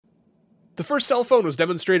The first cell phone was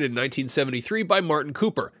demonstrated in 1973 by Martin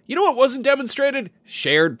Cooper. You know what wasn't demonstrated?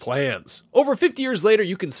 Shared plans. Over 50 years later,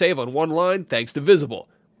 you can save on one line thanks to Visible.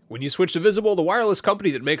 When you switch to Visible, the wireless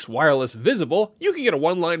company that makes wireless visible, you can get a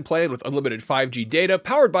one-line plan with unlimited 5G data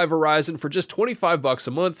powered by Verizon for just $25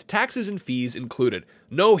 a month, taxes and fees included.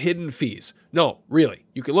 No hidden fees. No, really.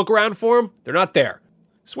 You can look around for them. They're not there.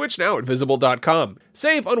 Switch now at Visible.com.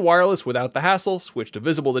 Save on wireless without the hassle. Switch to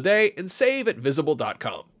Visible today and save at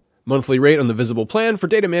Visible.com. Monthly rate on the Visible plan for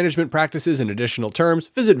data management practices and additional terms.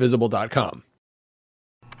 Visit Visible.com.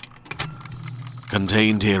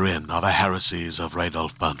 Contained herein are the heresies of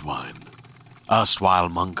Radolf Burntwine, erstwhile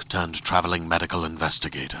monk turned traveling medical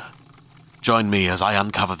investigator. Join me as I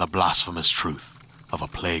uncover the blasphemous truth of a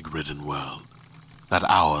plague-ridden world, that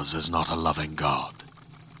ours is not a loving God,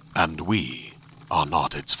 and we are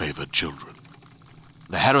not its favored children.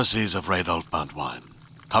 The heresies of Radolf Burntwine,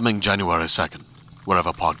 coming January 2nd,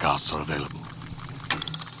 wherever podcasts are available.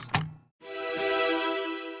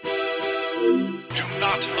 Do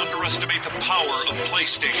not underestimate the power of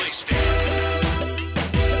PlayStation.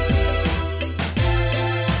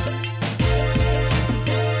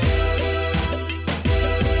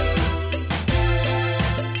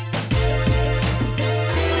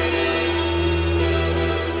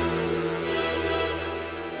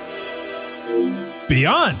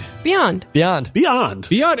 Beyond,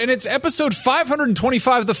 and it's episode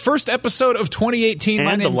 525, the first episode of 2018.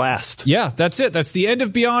 And the last. Yeah, that's it. That's the end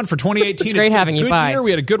of Beyond for 2018. It's great having you. Bye. Year.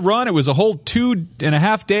 We had a good run. It was a whole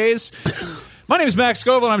 2.5 days. My name is Max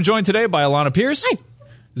Scoville, and I'm joined today by Alana Pierce. Hi.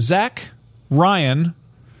 Zach, Ryan.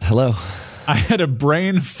 Hello. I had a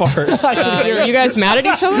brain fart. Are you guys mad at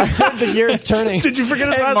each other? The gear's turning. Did you forget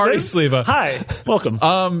his last Marty name? Sleva. Hi. Welcome.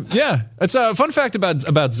 Yeah, it's a fun fact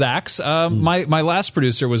about Zach's. My last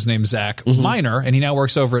producer was named Zach Miner, and he now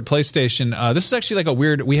works over at PlayStation. This is actually like a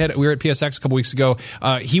weird. We were at PSX a couple weeks ago.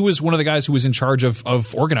 He was one of the guys who was in charge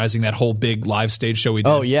of organizing that whole big live stage show we did.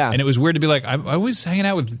 Oh yeah, and it was weird to be like I was hanging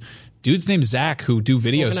out with dudes named Zach who do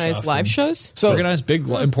video Organize stuff. live shows? So organize big,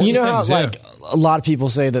 important you know things. how like a lot of people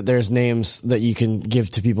say that there's names that you can give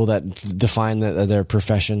to people that define their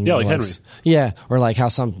profession. Yeah, like Henry. Yeah, or like how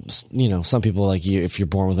some people like you. If you're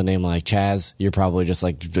born with a name like Chaz, you're probably just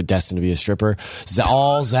like destined to be a stripper.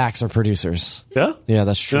 All Zachs are producers. Yeah? Yeah,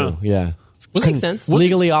 that's true. Yeah. Makes sense.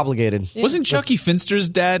 Legally obligated. Wasn't Chucky Finster's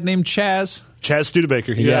dad named Chaz? Chaz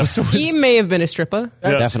Studebaker. Yeah. So He may have been a stripper.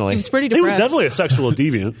 Yes. Definitely. He was pretty He was depressed. definitely a sexual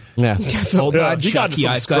deviant. Yeah. Oh God, He got Chucky,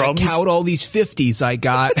 some I've got to scrums. count all these 50s I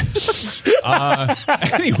got.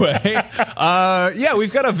 Anyway, yeah,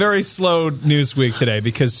 we've got a very slow news week today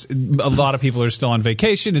because a lot of people are still on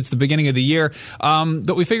vacation. It's the beginning of the year.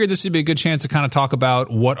 But we figured this would be a good chance to kind of talk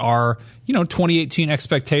about what our 2018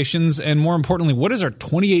 expectations, and more importantly, what is our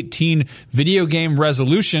 2018 video game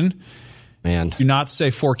resolution? Man. Do not say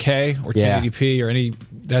 4K or 1080p or any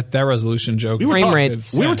that resolution joke. Frame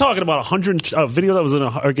rates. We were talking about a video that was in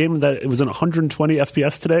a game that it was in 120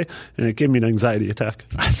 FPS today, and it gave me an anxiety attack.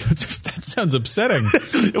 That sounds upsetting.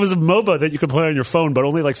 It was a MOBA that you could play on your phone, but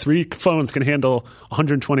only like 3 phones can handle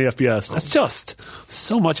 120 FPS. That's just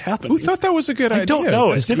so much happening. Who thought that was a good idea? I don't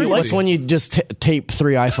know. That's It didn't crazy. That's when you just tape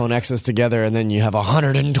 3 iPhone X's together and then you have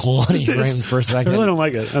 120 frames per I second. really don't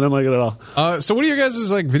like it. I don't like it at all. So what are your guys'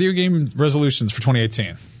 like video game resolutions for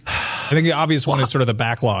 2018? I think the obvious one is sort of the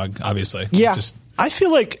backlog, obviously. Yeah. I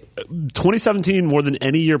feel like 2017, more than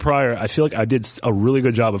any year prior, I feel like I did a really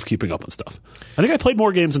good job of keeping up on stuff. I think I played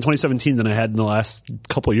more games in 2017 than I had in the last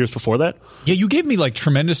couple of years before that. Yeah, you gave me like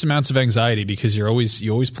tremendous amounts of anxiety because you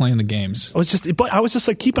always playing the games. I was just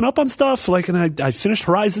like keeping up on stuff. Like, and I finished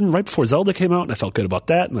Horizon right before Zelda came out, and I felt good about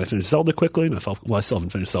that. And I finished Zelda quickly, and I still haven't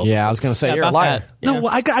finished Zelda. Yeah, I was going to say, you're a about liar. that. No,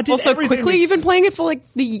 I did Also, everything. quickly, you've been playing it for like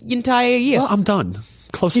the entire year. Well, I'm done.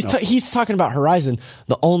 Close enough. He's talking about Horizon,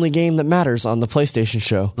 the only game that matters on the PlayStation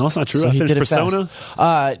show. No, that's not true. So I he finished did it Persona.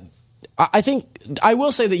 fast. I think I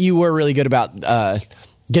will say that you were really good about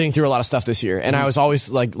getting through a lot of stuff this year. And I was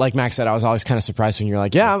always, like Max said, I was always kind of surprised when you're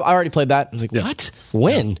like, yeah, I already played that. I was like, what?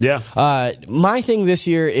 When? Yeah. My thing this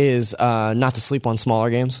year is not to sleep on smaller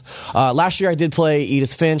games. Last year I did play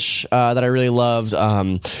Edith Finch that I really loved.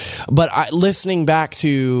 But going back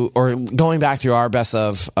through our best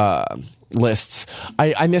of lists,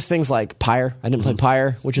 I missed things like Pyre. I didn't play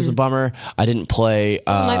Pyre, which is a bummer. I didn't play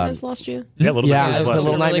Nightmares last year. Yeah, Little Nightmares the last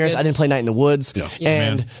Little year. Nightmares. good. I didn't play Night in the Woods. Yeah.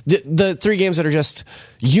 And the 3 games that are just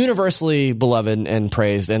universally beloved and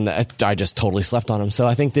praised, and I just totally slept on them. So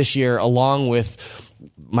I think this year, along with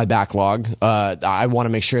my backlog, I want to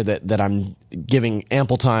make sure that I'm giving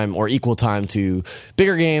ample time or equal time to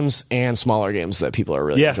bigger games and smaller games that people are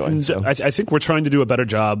really enjoying. and So. I think we're trying to do a better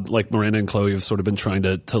job. Like Miranda and Chloe have sort of been trying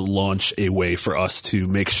to launch a way for us to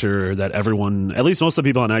make sure that everyone, at least most of the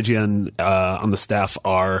people on IGN on the staff,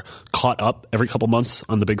 are caught up every couple months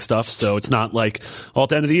on the big stuff. So it's not like, at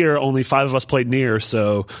the end of the year, only 5 of us played Nier.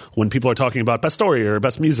 So when people are talking about best story or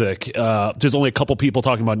best music, there's only a couple people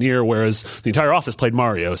talking about Nier, whereas the entire office played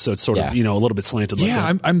Mario. So it's sort of, a little bit slanted. Yeah,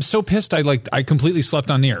 like that. I'm so pissed. I completely slept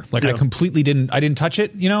on Nier. Like I completely didn't touch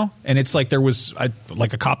it, and it's like there was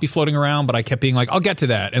like a copy floating around, but I kept being like, I'll get to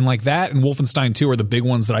that. And like that and Wolfenstein 2 are the big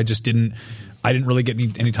ones that I just didn't really get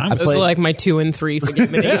any time with. Those are like my 2 and 3 for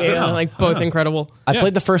like both incredible. I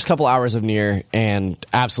played the first couple hours of Nier and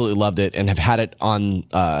absolutely loved it, and have had it on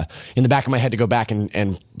in the back of my head to go back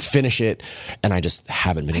and finish it, and I just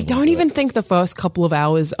haven't been. I able to don't do even it. think the first couple of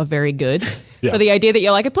hours are very good. Yeah. For the idea that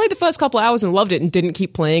you're like, I played the first couple of hours and loved it and didn't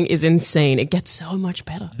keep playing is insane. It gets so much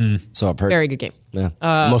better. So I've heard. Very good game. Yeah.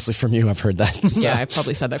 Mostly from you, I've heard that. So. Yeah, I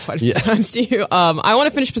probably said that quite a few times to you. I want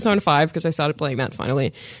to finish Persona 5 because I started playing that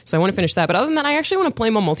finally. So I want to finish that. But other than that, I actually want to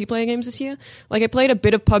play more multiplayer games this year. Like I played a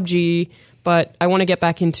bit of PUBG, but I want to get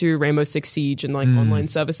back into Rainbow Six Siege and like online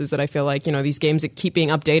services that I feel like, these games that keep being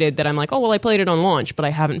updated that I'm like, oh, well, I played it on launch, but I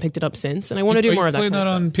haven't picked it up since. And I want to do more of that. Played kind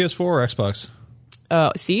that of on PS4 or Xbox?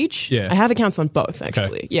 Siege? Yeah. I have accounts on both,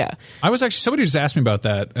 actually. Okay. Yeah. I was actually, somebody just asked me about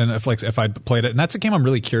that, and if I'd played it, and that's a game I'm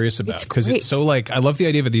really curious about because it's so like I love the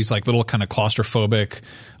idea of these like little kind of claustrophobic,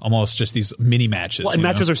 almost just these mini matches. Well, and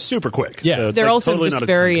matches are super quick. Yeah. So it's They're like also totally just not a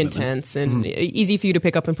very time commitment. intense and easy for you to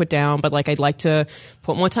pick up and put down. But like, I'd like to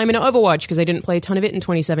put more time into Overwatch because I didn't play a ton of it in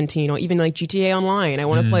 2017, or even like GTA Online. I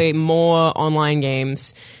want to play more online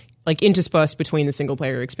games, like interspersed between the single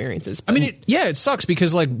player experiences. I mean, it sucks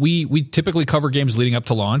because like we typically cover games leading up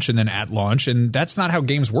to launch and then at launch, and that's not how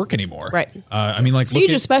games work anymore. Right. I mean, like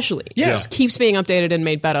Siege especially. Yeah. It just keeps being updated and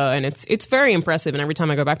made better, and it's very impressive. And every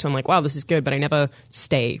time I go back to it, I'm like, wow, this is good, but I never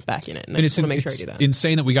stay back in it. And I just want to make sure I do that.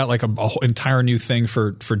 Insane that we got like a whole entire new thing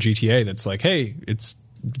for GTA that's like, hey, it's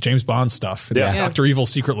James Bond stuff. It's like Yeah. Dr.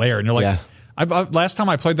 Evil's Secret Lair, and you're like. Yeah. Last time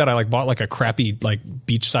I played that, I like bought like a crappy like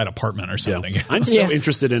beachside apartment or something. Yeah. I'm so Yeah.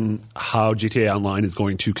 interested in how GTA Online is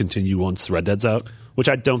going to continue once Red Dead's out, which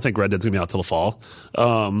I don't think Red Dead's going to be out till the fall.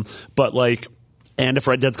 But like, and if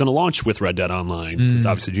Red Dead's going to launch with Red Dead Online, because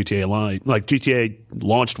obviously GTA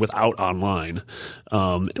launched without online.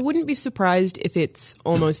 I wouldn't be surprised if it's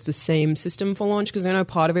almost the same system for launch, because I know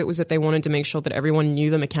part of it was that they wanted to make sure that everyone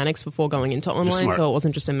knew the mechanics before going into online, smart. so it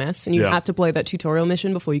wasn't just a mess. And you Yeah. had to play that tutorial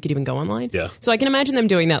mission before you could even go online. Yeah. So I can imagine them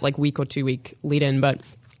doing that like week or 2 week lead in, but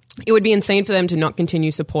it would be insane for them to not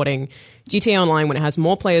continue supporting GTA Online when it has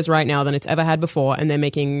more players right now than it's ever had before, and they're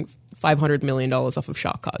making $500 million off of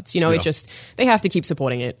shark cards. It just, they have to keep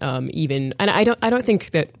supporting it. And I don't think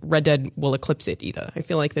that Red Dead will eclipse it either. I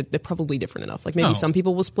feel like that they're probably different enough. Like maybe No. some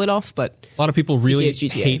people will split off, but A lot of people really GTA is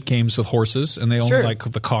GTA. hate games with horses, and they only Sure. like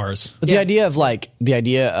the cars. But the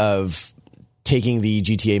idea of taking the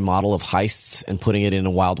GTA model of heists and putting it in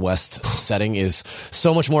a Wild West setting is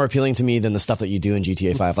so much more appealing to me than the stuff that you do in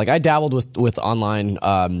GTA 5. Like I dabbled with online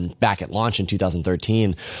back at launch in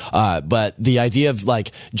 2013, but the idea of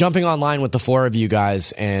like jumping online with the 4 of you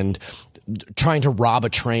guys and trying to rob a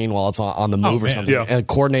train while it's on the move or man. something, Yeah. and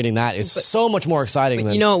coordinating that is so much more exciting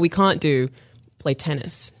than you know what we can't do? Play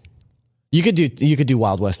tennis. you could do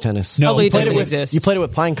Wild West tennis. No, Probably you played doesn't it with- exist. You played it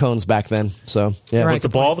with pine cones back then, so yeah. Right. Was the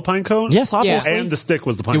ball the pine cone? Yes, obviously. And the stick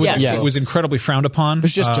was the pine It was, cone. Yeah. it was incredibly frowned upon. It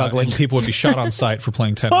was just juggling. And people would be shot on sight for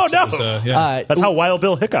playing tennis. Oh, no. It was, yeah. That's how Wild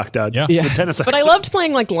Bill Hickok died. Yeah. With tennis. But I loved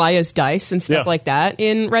playing like Liar's Dice and stuff Yeah. like that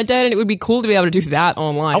in Red Dead, and it would be cool to be able to do that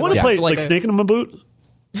online. I want to Like, play like like Snake in a Boot.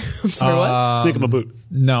 I'm sorry, what? Snake in a Boot.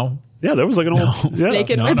 no. Yeah, there was like an old. Yeah. Snake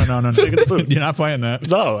in- No. Snake in the Boot. You're not playing that.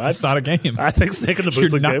 No, That's not a game. I think Snake in the You're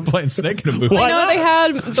Boot's a not game. playing Snake in a Boot. I know they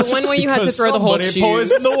had the one where you had to Because throw the somebody horseshoes.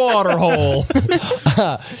 poisoned the water hole.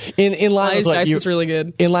 In line Liar's with what Dice you, was really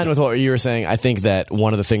good. in line with what you were saying, I think that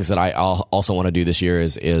one of the things that I also want to do this year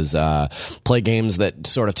is play games that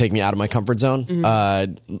sort of take me out of my comfort zone.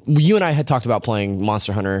 You and I had talked about playing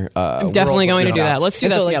Monster Hunter. I'm definitely going to do that. Let's do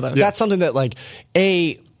that together. That's something that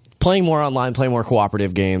playing more online, playing more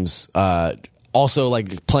cooperative games. Also,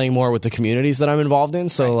 like playing more with the communities that I'm involved in.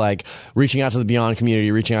 So, like reaching out to the Beyond community,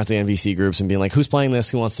 reaching out to the NVC groups, and being like, "Who's playing this?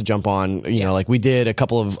 Who wants to jump on?" You know, like we did a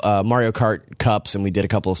couple of Mario Kart Cups, and we did a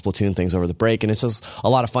couple of Splatoon things over the break, and it's just a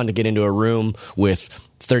lot of fun to get into a room with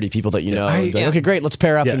 30 people that you know. I- Like, okay, great, let's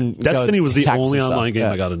pair up Yeah, and Destiny go was the tackle only some stuff. online game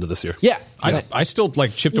Yeah. I got into this year. Yeah. I still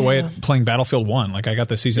like chipped away at playing Battlefield 1. Like I got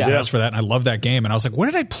the season Yeah. pass for that and I love that game. And I was like, what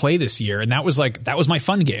did I play this year? And that was my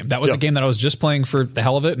fun game. That was Yep. a game that I was just playing for the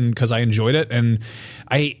hell of it and because I enjoyed it. And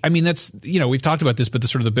I mean, that's, we've talked about this, but the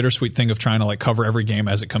sort of the bittersweet thing of trying to like cover every game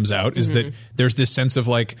as it comes out is that there's this sense of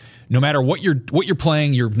like, no matter what you're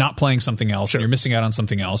playing, you're not playing something else and you're missing out on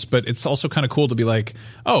something else. But it's also kind of cool to be like,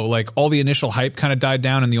 oh, like all the initial hype kind of died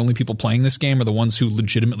down and the only people playing this game are the ones who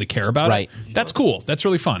legitimately care about Right. it. That's cool. That's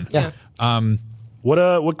really fun. Yeah. What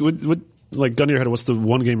like gun to your head? What's the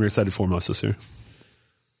one game you're excited for most this year?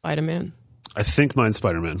 Spider-Man. I think mine's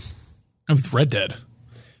Spider-Man. With Red Dead.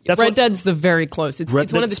 Red Dead's the very close. It's one of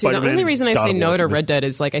the two. The Spider-Man, only reason I God say of no War to for me. Red Dead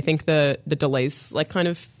is like I think the delays like kind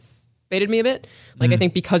of faded me a bit. Like I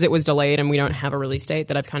think because it was delayed and we don't have a release date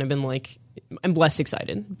that I've kind of been like I'm less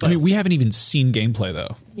excited. But I mean, we haven't even seen gameplay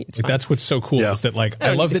though. It's Like fine. that's what's so cool Yeah. is that like I I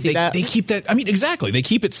don't love need that to see that. they keep that. I mean, exactly. They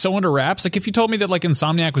keep it so under wraps. Like if you told me that like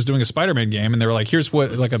Insomniac was doing a Spider-Man game and they were like, here's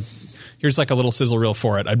like a little sizzle reel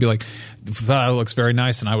for it, I'd be like, that looks very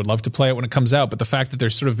nice and I would love to play it when it comes out. But the fact that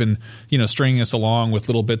there's sort of been, stringing us along with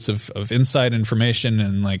little bits of inside information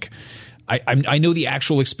and like, I know the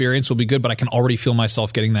actual experience will be good, but I can already feel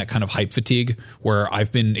myself getting that kind of hype fatigue where I've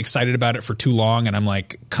been excited about it for too long and I'm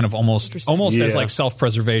like kind of almost as Yeah. like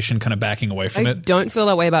self-preservation kind of backing away from I it. don't feel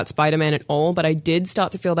that way about Spider-Man at all, but I did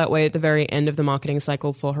start to feel that way at the very end of the marketing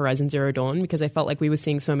cycle for Horizon Zero Dawn because I felt like we were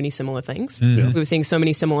seeing so many similar things. Mm-hmm. We were seeing so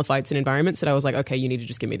many similar fights and environments that I was like, okay, you need to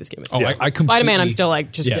just give me this game. Oh, I completely, Spider-Man, I'm still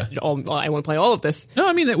like, Yeah. I want to play all of this. No,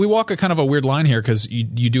 I mean that we walk a kind of a weird line here because we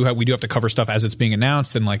do have to cover stuff as it's being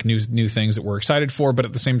announced and like new things that we're excited for, but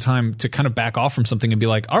at the same time to kind of back off from something and be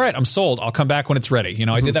like, all right, I'm sold. I'll come back when it's ready.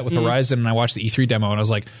 I did that with Horizon and I watched the E3 demo and I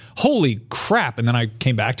was like, holy crap! And then I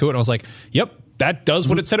came back to it and I was like, yep, that does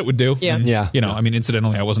what it said it would do. Yeah. And, Yeah. I mean,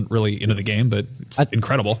 incidentally, I wasn't really into the game, but it's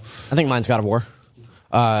incredible. I think mine's God of War.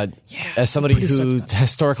 As somebody who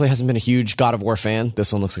historically hasn't been a huge God of War fan,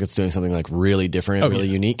 this one looks like it's doing something like really different and really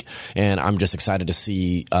unique. And I'm just excited to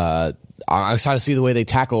see. I'm excited to see the way they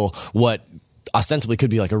tackle what ostensibly could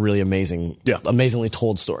be like a really amazingly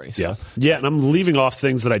told story. So. Yeah, and I'm leaving off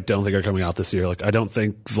things that I don't think are coming out this year. Like I don't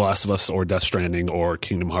think The Last of Us or Death Stranding or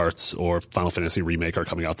Kingdom Hearts or Final Fantasy Remake are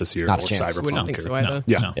coming out this year. Not a or chance. Cyberpunk. Would not think so or- either.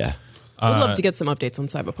 Yeah. No. Yeah. I'd love to get some updates on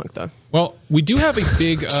Cyberpunk though. Well, we do have a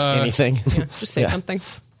big Anything. Yeah, just say something.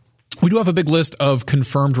 we do have a big list of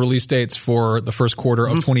confirmed release dates for the first quarter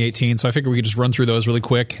of 2018. So I figure we could just run through those really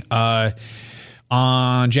quick.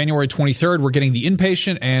 On January 23rd, we're getting The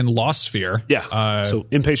Inpatient and Lost Sphere. Yeah. So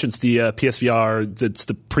Impatient's the PSVR. That's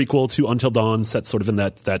the prequel to Until Dawn, set sort of in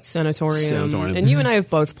that Sanatorium. And you and I have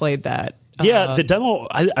both played that. Yeah, the demo,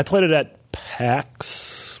 I played it at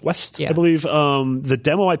PAX West, Yeah. I believe. The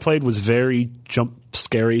demo I played was very jump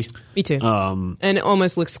scary. Me too. And it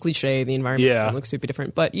almost looks cliche. The environment Yeah. looks super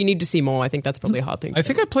different, but you need to see more. I think that's probably a hard thing. I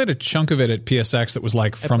think I played a chunk of it at PSX that was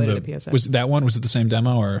like from played the it at PSX. was it that one? Was it the same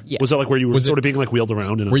demo or Yes. Was that like where you were Was sort it- of being like wheeled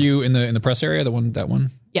around? were you in the press area? That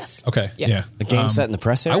one? Yes. Okay. Yeah. The game set in the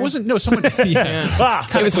press area? I wasn't. No, someone. Yeah.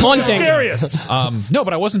 It was haunting. Scariest. No,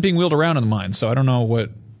 but I wasn't being wheeled around in the mine, so I don't know what.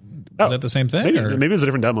 Is that the same thing? Maybe, or? maybe it was a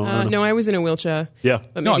different demo. I don't know. No, I was in a wheelchair. Yeah.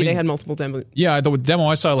 But maybe No, I they mean- had multiple demos. Yeah, the demo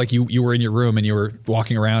I saw, like you were in your room and you were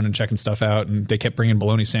walking around and checking stuff out, and they kept bringing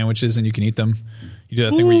bologna sandwiches and you can eat them. You did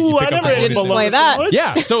that thing where you Ooh, pick I up never the ate bologna bologna bologna that. sandwich.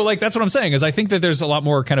 Yeah, so like that's what I'm saying is I think that there's a lot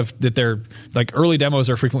more kind of that they're like early demos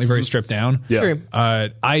are frequently very stripped down. Yeah. True.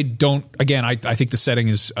 I don't. Again, I think the setting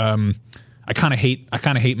is. I kind of hate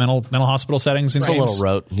mental hospital settings. It's a little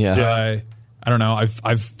rote. Yeah. I don't know.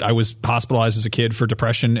 I was hospitalized as a kid for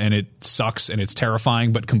depression, and it sucks and it's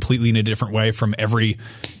terrifying, but completely in a different way from every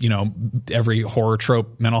horror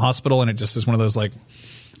trope mental hospital, and it just is one of those like.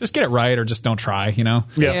 Just get it right, or just don't try. Yeah.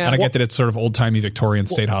 And I get that it's sort of old timey Victorian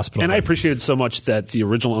state hospital. And I appreciated so much that the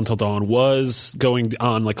original Until Dawn was going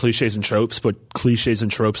on like cliches and tropes, but cliches and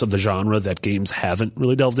tropes of the genre that games haven't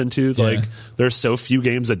really delved into. Yeah. Like there's so few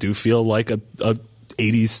games that do feel like a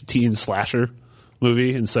 80s teen slasher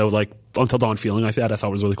movie, and so like Until Dawn feeling like that I thought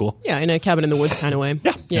was really cool. Yeah, in a cabin in the woods kind of way.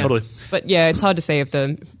 Yeah, totally. But yeah, it's hard to say if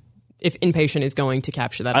Inpatient is going to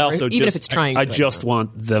capture that. I also even if it's trying. I to, just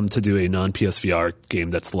want them to do a non PSVR game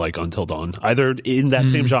that's like Until Dawn, either in that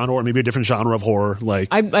same genre or maybe a different genre of horror. Like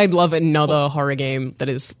I'd love another horror game that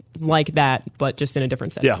is like that, but just in a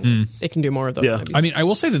different setting. Yeah. They can do more of those. Yeah. That'd be- I mean, I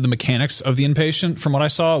will say that the mechanics of the Inpatient, from what I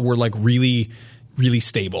saw, were like really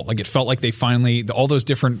stable. Like it felt like they finally all those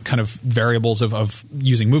different kind of variables of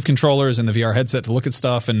using move controllers and the VR headset to look at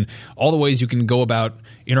stuff and all the ways you can go about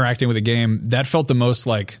interacting with a game. That felt the most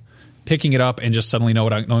like picking it up and just suddenly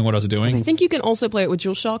knowing what I was doing. I think you can also play it with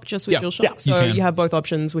DualShock, just with Yeah. DualShock. Yeah, so you can. have both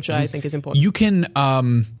options, which I think is important. You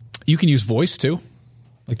can use voice too.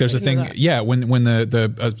 Like there's a didn't know thing, that. yeah. When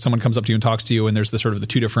the someone comes up to you and talks to you, and there's the sort of the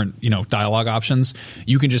two different dialogue options.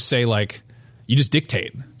 You can just say like, you just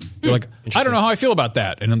dictate. You're like, I don't know how I feel about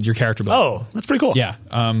that, and then your character. Will be like, Oh, that's pretty cool. yeah,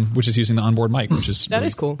 which is using the onboard mic, which is That really,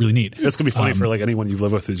 is cool. really neat. That's gonna be funny for like anyone you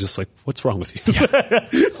live with who's just like, what's wrong with you?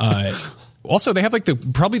 Also, they have like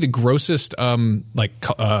probably the grossest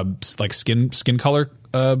skin color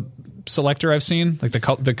selector I've seen. Like the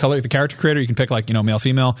character creator, you can pick like male,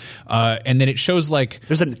 female, and then it shows like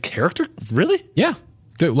There's a character, really? yeah,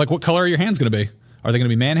 like what color are your hands going to be? Are they going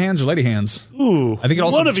to be man hands or lady hands? Ooh, I think it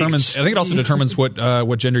also one of determines. each. I think it also determines what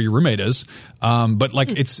gender your roommate is. But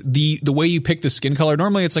like it's the way you pick the skin color.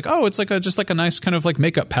 Normally, it's like it's like just like a nice kind of like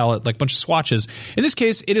makeup palette, like a bunch of swatches. In this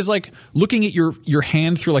case, it is like looking at your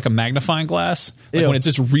hand through like a magnifying glass. Like Ew. when it's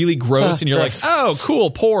just really gross, and you're gross. like, oh,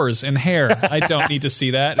 cool, pores and hair. I don't need to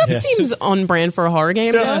see that. that seems on brand for a horror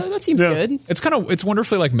game. Yeah. Though. That seems Yeah. good. It's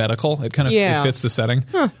wonderfully like medical. It kind of Yeah. it fits the setting.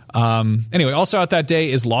 Anyway, also out that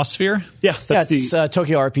day is Lost Sphere. Yeah, that's the. it's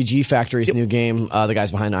Tokyo RPG Factory's new game. The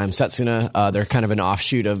guys behind I Am Setsuna. They're kind of an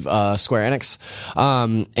offshoot of Square Enix.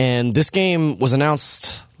 And this game was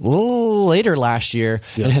announced a little later last year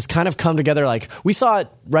and has kind of come together. Like we saw it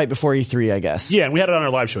right before E3, I guess. Yeah, and we had it on our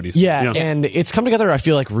live show. Yeah, and it's come together, I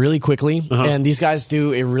feel like, really quickly. And these guys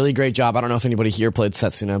do a really great job. I don't know if anybody here played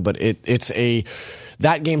Setsuna, but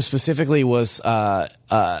that game specifically was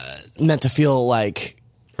meant to feel like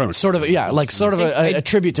sort of a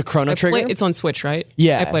tribute to Chrono Trigger. It's on Switch, right?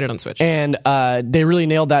 Yeah, I played it on Switch. and they really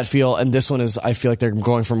nailed that feel. And this one is, I feel like they're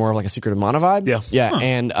going for more of like a Secret of Mana vibe. Yeah.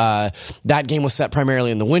 And that game was set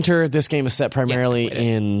primarily in the winter. This game is set primarily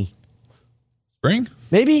in Spring.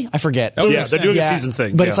 maybe I forget. That would Yeah, make they're doing sense. a season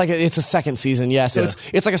thing. But yeah. it's like it's a second season. Yeah, so Yeah.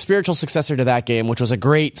 it's like a spiritual successor to that game, which was a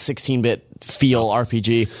great 16-bit feel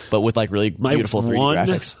RPG, but with like really beautiful 3D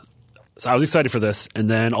graphics. So I was excited for this, and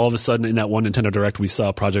then all of a sudden, in that one Nintendo Direct, we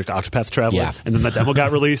saw Project Octopath Traveler, Yeah. and then that demo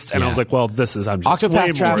got released, and I was like, "Well, I'm just way Octopath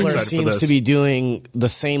more Traveler excited for seems this." to be doing the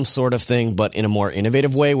same sort of thing, but in a more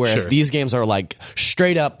innovative way. Whereas Sure. these games are like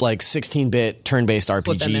straight up like 16-bit turn-based they're meant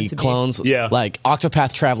RPG to be. clones. Yeah. like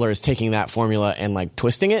Octopath Traveler is taking that formula and like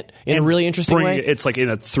twisting it in a really interesting bringing way. It's like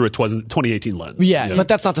through a 2018 lens. Yeah, but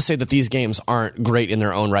that's not to say that these games aren't great in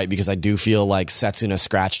their own right, because I do feel like Setsuna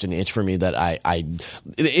scratched an itch for me that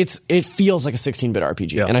it feels like a 16-bit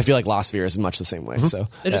RPG, Yeah. and I feel like Lost Sphere is much the same way. So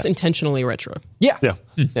They're just intentionally retro. yeah, Yeah.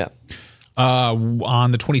 yeah.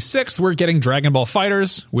 On the 26th, we're getting Dragon Ball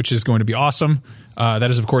Fighters, which is going to be awesome.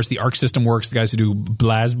 That is, of course, the Arc System Works, the guys who do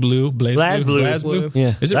BlazBlue. BlazBlue.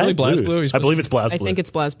 Yeah. Is it really BlazBlue? I believe it's BlazBlue. I think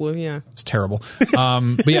it's BlazBlue, yeah. It's terrible.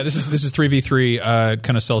 But yeah, this is 3v3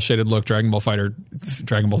 kind of cell shaded look Dragon Ball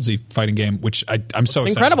Z fighting game, which I'm so excited.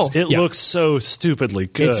 incredible. to see. It Yeah. looks so stupidly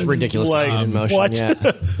good. It's ridiculous to see it in motion. What?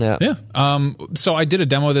 Yeah. Yeah. So I did a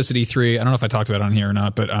demo of this at E3. I don't know if I talked about it on here or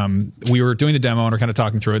not, but we were doing the demo and we're kind of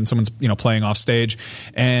talking through it, and someone's playing off stage,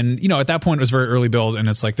 and at that point it was very early build, and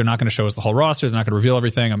it's like they're not going to show us the whole roster, they're not going to reveal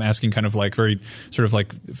everything. I'm asking kind of like very sort of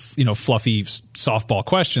like fluffy softball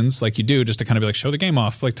questions like you do, just to kind of be like, show the game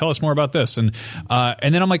off, like tell us more about this, and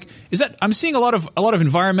then I'm like, I'm seeing a lot of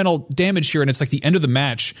environmental damage here, and it's like the end of the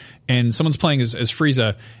match, and someone's playing as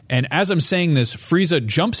Frieza, and as I'm saying this, Frieza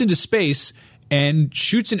jumps into space and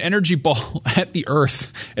shoots an energy ball at the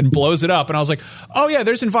Earth and blows it up. And I was like, oh yeah,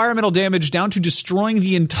 there's environmental damage down to destroying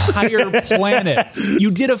the entire planet.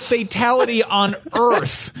 You did a fatality on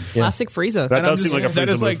Earth. Classic Frieza. That And I'm does seem like a that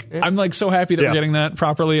Frieza is move. like, I'm like so happy that Yeah. we're getting that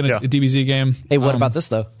properly in a Yeah. DBZ game. Hey, what about this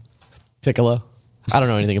though? Piccolo. I don't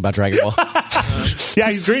know anything about Dragon Ball. Yeah,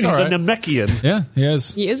 he's green. He's all a right. Namekian. Yeah, he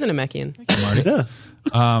is. He is an Namekian. Yeah.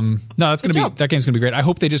 No, that's gonna be job. that game's gonna be great. I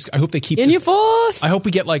hope they keep In just- your force! I hope we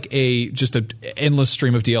get like just an endless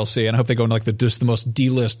stream of DLC, and I hope they go into like the most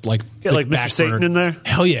D-list like Get like Mr. back Satan burner. in there.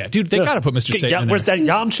 Hell yeah, dude! They gotta put Mr. Satan in Where's there. that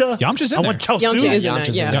Yamcha? Yamcha's in I there. want Chaozu. Yamcha is in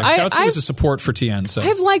Yamcha's there, in yeah. Yeah, Chaozu I've, is a support for TN. So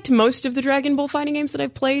I've liked most of the Dragon Ball fighting games that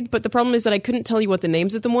I've played, but the problem is that I couldn't tell you what the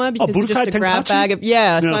names of them were because they're just Budokai a grab Tenkaichi? bag of...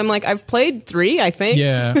 Yeah, so Yeah. I'm like, I've played 3, I think.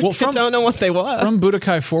 Yeah. Well, I don't know what they were. from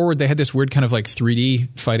Budokai Forward, they had this weird kind of like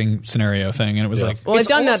 3D fighting scenario thing, and it was like Well, I've It's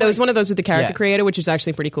done that. almost There was like- one of those with the character Yeah. creator, which is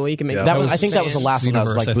actually pretty cool. You can make That was, I think that was the last one that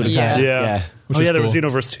was like Xenoverse, I think. Budokai. Yeah. which Oh was yeah, there was cool.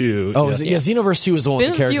 Xenoverse 2. Oh, yeah. Xenoverse 2 was the one with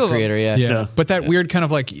Been the a few character of them. creator. Yeah. Yeah. But that weird kind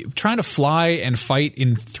of like trying to fly and fight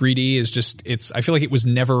in 3D is just I feel like it was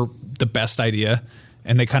never the best idea,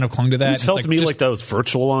 and they kind of clung to that. It It's felt to me just- like those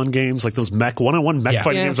virtual on games, like those one-on-one mech Yeah.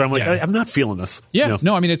 fighting Yeah. games where I'm like, Yeah. I'm not feeling this. Yeah, You know?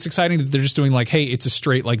 no, I mean it's exciting that they're just doing like, hey, it's a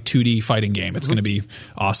straight like 2D fighting game. It's going to be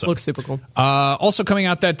awesome. Looks super cool. Also coming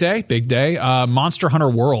out that day, big day, Monster Hunter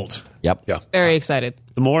World. Yep. Yeah. Very excited.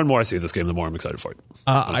 The more and more I see this game, the more I'm excited for it.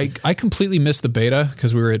 I completely missed the beta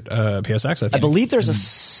because we were at PSX. I think. I believe there's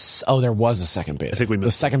there was a second beta. I think we missed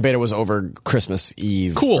the second beta was over Christmas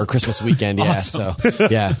Eve Cool. or Christmas weekend. Yeah, Awesome. so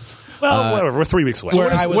yeah. Well, whatever. We're 3 weeks away. Where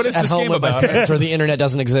I was what is at this home game with my about? parents, where the internet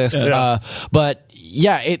doesn't exist. Yeah. But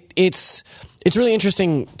yeah, it's really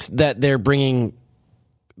interesting that they're bringing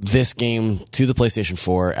this game to the PlayStation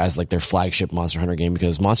 4 as like their flagship Monster Hunter game,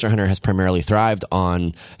 because Monster Hunter has primarily thrived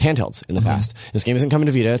on handhelds in the past. This game isn't coming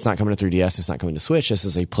to Vita, it's not coming to 3DS, it's not coming to Switch. This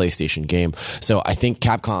is a PlayStation game. So I think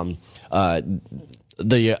Capcom,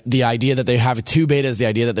 the idea that they have 2 betas, the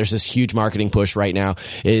idea that there's this huge marketing push right now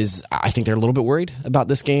is, I think they're a little bit worried about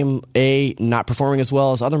this game, not performing as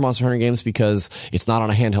well as other Monster Hunter games because it's not on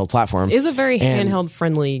a handheld platform. It is a very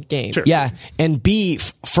handheld-friendly game. Sure. Yeah, and B,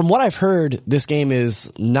 from what I've heard, this game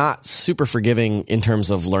is not super forgiving in terms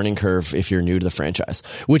of learning curve if you're new to the franchise,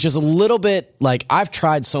 which is a little bit like, I've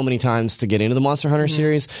tried so many times to get into the Monster Hunter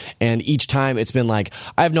series, and each time it's been like,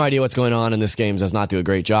 I have no idea what's going on, and this game does not do a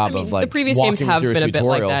great job of like the previous walking games have through been a bit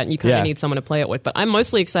like tutorial. that, and you kind of need someone to play it with. But I'm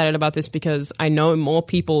mostly excited about this because I know more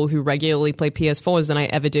people who regularly play PS4s than I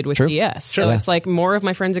ever did with DS. So it's like more of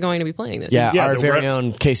my friends are going to be playing this. Yeah, Yeah, our the very re-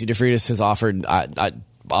 own Casey DeFreitas has offered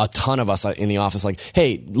a ton of us in the office, like,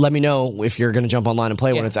 hey, let me know if you're going to jump online and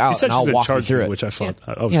play when it's He out, said and I'll she's gonna walk you charge through me, it. which I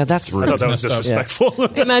thought. Yeah, that's rude. I thought that was That's messed up.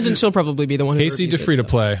 disrespectful. I imagine she'll probably be the one who Casey reviews it, DeFree to so.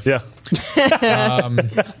 play. Yeah.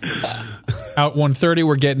 Out 1:30,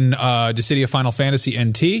 we're getting Dissidia Final Fantasy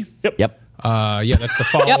NT. Yep. Yeah, that's the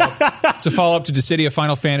follow up. It's a follow up to Dissidia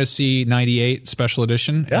Final Fantasy 98 Special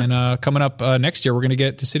Edition. Yeah. And coming up next year, we're going to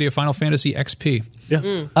get Dissidia Final Fantasy XP.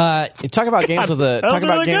 Yeah. Talk about games with a that was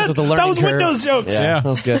really good. with a learning That was curve. Windows jokes. Yeah, Yeah. that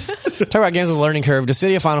was good. Talk about games with a learning curve.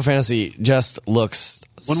 Dissidia Final Fantasy just looks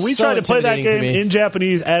When we so tried to play that intimidating to game me. in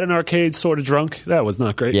Japanese at an arcade, sort of drunk, that was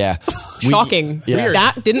not great. Yeah. Shocking. Yeah. Weird.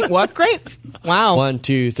 That didn't work great? Wow. 1,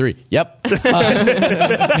 2, 3. Yep.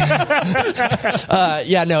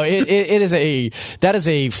 Yeah, no, that is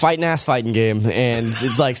a fighting game, and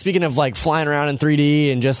it's like, speaking of like flying around in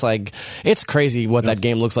 3D and just like, it's crazy what that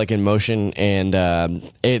game looks like in motion, and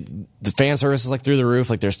the fan service is like through the roof.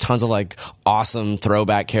 Like, there's tons of like awesome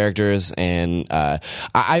throwback characters, and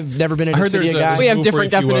I've never been a heard there's Dissidia a- guy. We have Move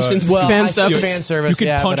different where if you, definitions well, of fan I said service. fan service. You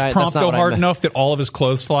could yeah, punch but that's not Prompto what I hard meant. enough that all of his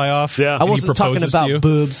clothes fly off. Yeah. and I he wasn't talking proposes to about you.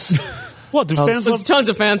 boobs. Well, do fans There's love... tons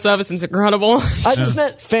of fan service. It's incredible. I just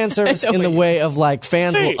meant fan service I know in the what you- way of like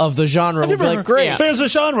fans Hey, of the genre will be like, great. Yeah. Fans of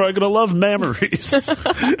genre are going to love memories.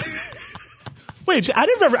 Wait,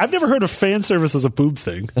 I've never heard of fan service as a boob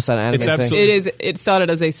thing. That's not an anime It's thing. absolutely- It started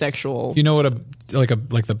as asexual. You know what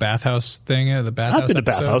like the bathhouse thing? The bathhouse. I've been to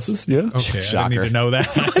episodes? bathhouses, yeah. Okay, I Shocker. didn't need to know that.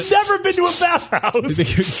 I've never been to a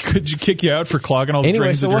bathhouse. Could you kick you out for clogging all the Anyway,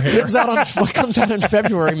 drains so of your what hair? comes out in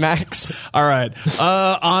February, Max? All right.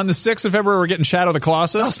 On the 6th of February, we're getting Shadow of the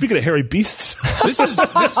Colossus. Speaking of hairy beasts, This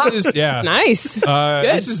is yeah. Nice.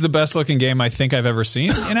 This is the best looking game I think I've ever seen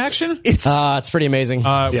in action. It's pretty amazing.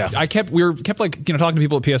 Yeah. We were like, talking to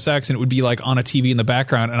people at PSX, and it would be like on a TV in the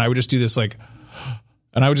background, and I would just do this like,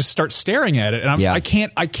 and I would just start staring at it, and Yeah. I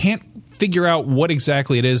can't figure out what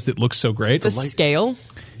exactly it is that looks so great. The scale.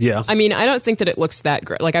 yeah. I mean, I don't think that it looks that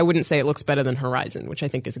great. Like, I wouldn't say it looks better than Horizon, which I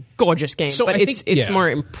think is a gorgeous game. So but I it's think- yeah. more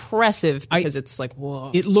impressive because it's like,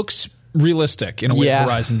 whoa. It looks realistic in a way Yeah.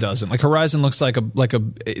 Horizon doesn't. Like Horizon looks like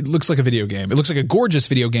it looks like a video game. It looks like a gorgeous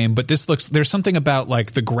video game, but there's something about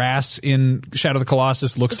like the grass in Shadow of the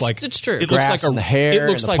Colossus looks like it's true. It Grass looks like and the hair it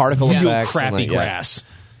looks and the like particle real effects and, crappy like, yeah. grass. Are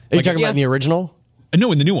you Like, talking about in the original?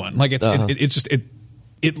 No, in the new one. Like it's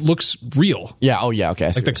it looks real. Yeah. Oh, yeah. Okay.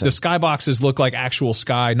 I see Like what the you're sky saying. boxes look like actual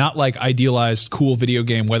sky, not like idealized cool video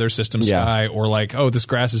game weather system Yeah. sky, or like, oh, this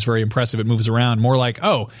grass is very impressive, it moves around. More like,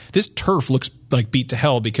 oh, this turf looks like beat to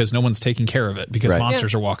hell because no one's taking care of it because Right.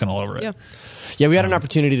 monsters are walking all over it. Yeah. Yeah, we had an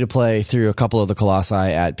opportunity to play through a couple of the Colossi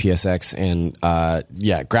at PSX, and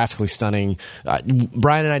graphically stunning.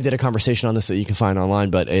 Brian and I did a conversation on this that you can find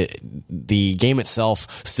online, but the game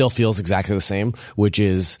itself still feels exactly the same, which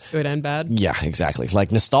is Good and bad. yeah, exactly.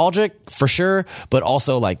 Like nostalgic for sure, but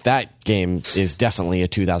also like that game is definitely a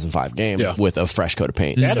 2005 game Yeah. with a fresh coat of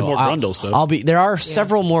paint. They added more Grundles, though. There are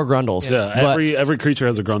several more Grundles. Yeah, but, every creature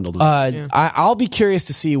has a Grundle. I'll be curious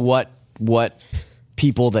to see what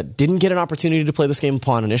people that didn't get an opportunity to play this game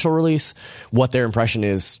upon initial release, what their impression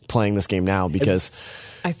is playing this game now, because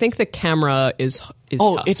I think the camera is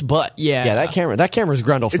Oh, tough. it's butt. Yeah. That camera's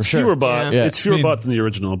Grundle for It's sure. fewer butt. Yeah. It's fewer I mean- butt than the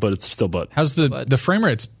original, but it's still butt. How's the frame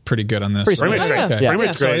rate's pretty good on this? Pretty Frame rate's smooth. great. Yeah. Frame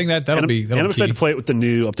rate's So great. I think that'll and be and I'm excited key. to play it with the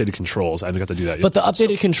new updated controls. I haven't got to do that yet. But the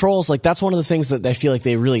updated controls, like that's one of the things that I feel like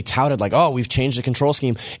they really touted, like, oh, we've changed the control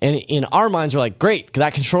scheme. And in our minds, we're like, great,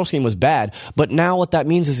 that control scheme was bad. But now what that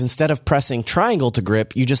means is instead of pressing triangle to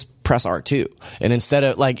grip, you just press R2. And instead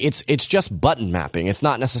of like, it's just button mapping. It's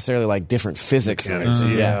not necessarily like different physics. or Mechanics,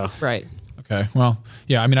 anything. yeah. Right. Okay. Well,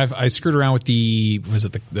 yeah. I mean, I screwed around with the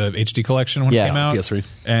HD collection when Yeah, it came out, PS3,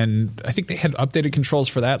 and I think they had updated controls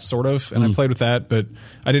for that, sort of. And I played with that, but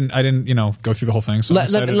I didn't go through the whole thing. So I'm Let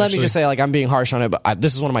excited, me actually. just say, like, I'm being harsh on it, but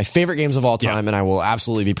this is one of my favorite games of all time, and I will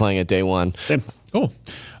absolutely be playing it day one. Same. Cool.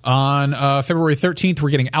 On February 13th, we're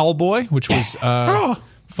getting Owlboy, which was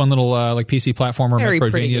fun little like PC platformer, Very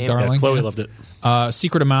pretty Metroidvania game. darling. Yeah, Chloe loved it.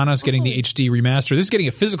 Secret of Mana is getting the HD remaster. This is getting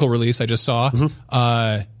a physical release. I just saw.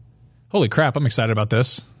 Holy crap! I'm excited about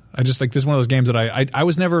this. I just like this is one of those games that I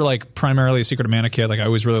was never like primarily a Secret of Mana kid. Like I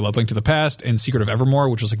always really loved Link to the Past and Secret of Evermore,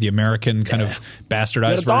 which was like the American kind of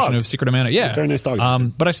bastardized dog. version of Secret of Mana. Yeah, Very nice dog.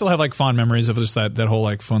 But I still have like fond memories of just that whole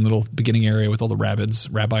like fun little beginning area with all the rabbites,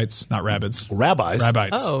 not rabbits, Rabbis.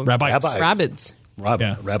 rabbites, Oh. rabbites. Rabbi. Rabbids.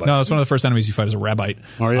 Yeah, Rabbis. no, that's one of the first enemies you fight is a rabbite.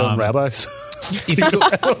 Mario and rabbis.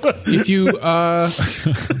 If you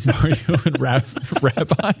Mario and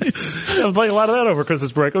rabbis. I'm playing a lot of that over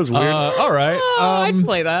Christmas break. It was weird. All right. I'd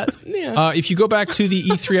play that. Yeah. If you go back to the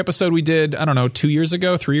E3 episode we did, I don't know, 3 years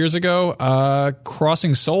ago,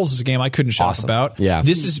 Crossing Souls is a game I couldn't shut up Awesome. about. Yeah.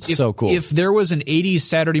 This is So cool. If there was an 80s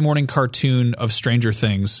Saturday morning cartoon of Stranger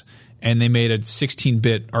Things and they made a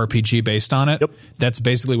 16-bit RPG based on it, Yep. that's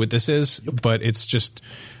basically what this is, but it's just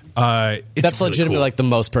it's That's really legitimately cool. like the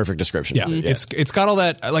most perfect description. Yeah, it's got all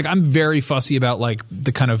that. Like I'm very fussy about like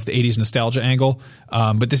the kind of the 80s nostalgia angle,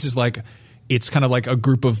 but this is like it's kind of like a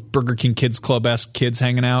group of Burger King Kids Club-esque kids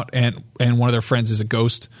hanging out, and one of their friends is a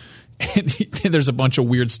ghost. And there's a bunch of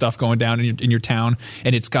weird stuff going down in your town,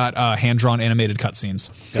 and it's got hand-drawn animated cutscenes.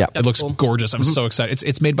 Yeah. It looks cool. gorgeous. I'm so excited.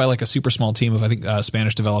 It's made by like a super small team of I think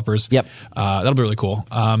Spanish developers. Yep. That'll be really cool.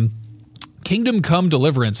 Kingdom Come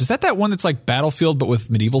Deliverance, is that one that's like Battlefield but with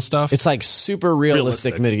medieval stuff? It's like super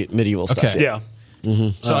realistic, medieval stuff. Okay. yeah.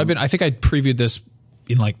 So I think I previewed this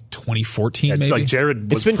in like 2014 maybe. Like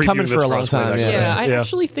Jared was It's been coming previewing for this a long us way time, back yeah. then. Yeah, I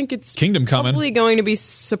actually think it's Kingdom coming. probably going to be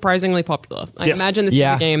surprisingly popular. I Yes. imagine this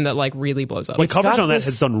Yeah. is a game that like really blows up. The coverage got on that this-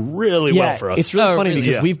 has done really well for us. It's really Oh, funny really?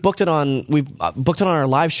 because Yeah. we've booked it on our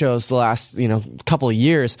live shows the last couple of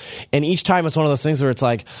years, and each time it's one of those things where it's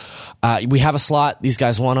like we have a slot, these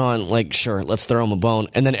guys want on, like sure, let's throw them a bone,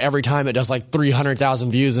 and then every time it does like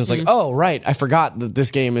 300,000 views, and it's like oh right, I forgot that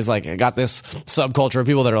this game is like got this subculture of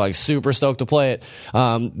people that are like super stoked to play it.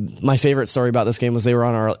 My favorite story about this game was they were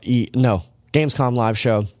on our Gamescom live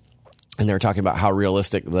show. And they were talking about how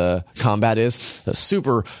realistic the combat is. The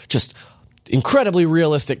super, just incredibly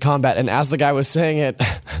realistic combat. And as the guy was saying it,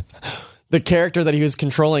 the character that he was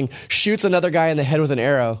controlling shoots another guy in the head with an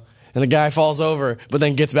arrow. And the guy falls over, but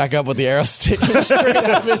then gets back up with the arrow sticking straight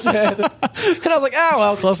out of his head. And I was like, oh,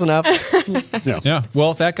 well, close enough. Yeah.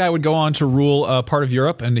 Well, that guy would go on to rule part of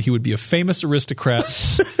Europe, and he would be a famous aristocrat.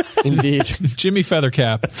 Indeed. Jimmy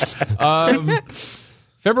Feathercap.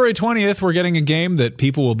 February 20th, we're getting a game that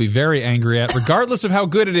people will be very angry at, regardless of how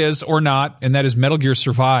good it is or not, and that is Metal Gear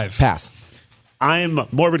Survive. Pass. I'm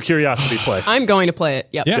morbid curiosity play. I'm going to play it.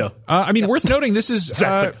 Yep. Yeah, I mean, worth noting. This is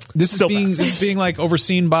Still being like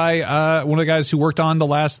overseen by one of the guys who worked on the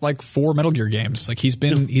last like 4 Metal Gear games. Like he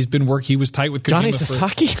was tight with Kojima Johnny for-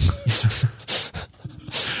 Sasaki?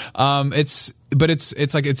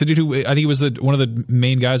 It's a dude who I think he was one of the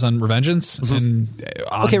main guys on Revengeance. And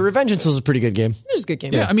Okay, Revengeance was a pretty good game. It was a good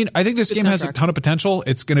game. yeah, I mean, I think this Good game has a soundtrack. ton of potential.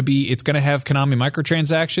 It's going to have Konami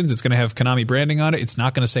microtransactions. It's going to have Konami branding on it. It's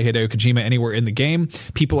not going to say Hideo Kojima anywhere in the game.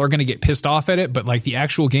 People are going to get pissed off at it, but like the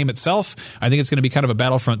actual game itself, I think it's going to be kind of a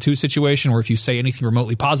Battlefront 2 situation where if you say anything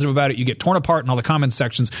remotely positive about it, you get torn apart in all the comments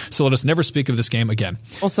sections. So let us never speak of this game again.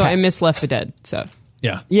 Also, I miss Left 4 Dead. So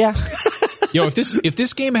Yeah. Yeah. Yo, if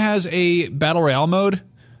this game has a battle royale mode,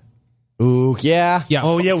 Ooh, yeah. yeah.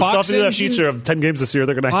 Oh yeah, we still have to do that Engine- feature of 10 games this year.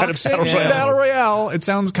 They're going to add a Fox battle Engine royale. Battle Royale. It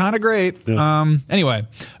sounds kind of great. Anyway,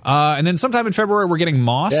 and then sometime in February we're getting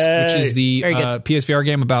Moss, Yay. which is the Very good. PSVR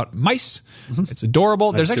game about mice. It's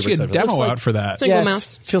adorable. There's super actually a excited. demo Looks like- out for that. Single Yeah,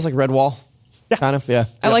 mouse. feels like Redwall. Kind of, yeah.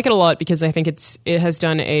 I like it a lot because I think it has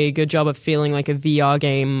done a good job of feeling like a VR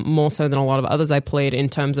game more so than a lot of others I played in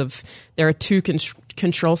terms of there are 2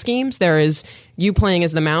 control schemes. There is you playing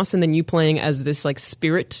as the mouse and then you playing as this like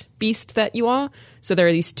spirit beast that you are. So there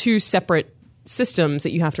are these 2 separate systems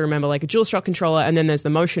that you have to remember, like a DualShock controller, and then there's the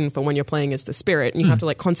motion for when you're playing as the spirit, and you have to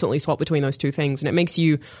like constantly swap between those two things, and it makes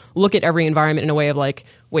you look at every environment in a way of like,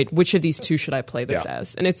 wait, which of these two should I play this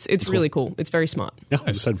as? And it's really cool. It's very smart. Yeah, like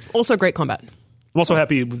I said. Also, great combat. I'm also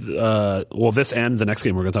happy. This and the next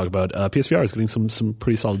game we're going to talk about, PSVR is getting some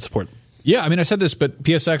pretty solid support. Yeah, I mean, I said this, but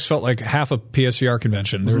PSX felt like half a PSVR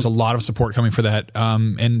convention. There was a lot of support coming for that,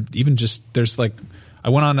 and even just there's like. I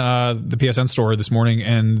went on the PSN store this morning,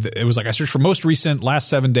 and it was like I searched for most recent last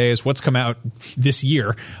 7 days, what's come out this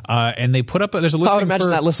year, and they put up there's a listing. I would imagine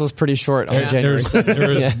that list was pretty short on January.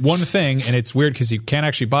 There's one thing, and it's weird because you can't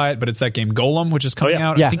actually buy it, but it's that game Golem, which is coming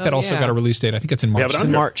out. Yeah. I think that also got a release date. I think it's in March. It's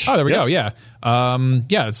in March. Oh, there we go. Yeah.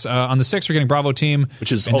 It's on the 6th. We're getting Bravo Team,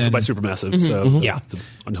 which is also by Supermassive. So the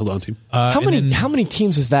Until Dawn team. How many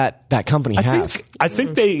teams does that company have? I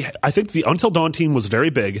think the Until Dawn team was very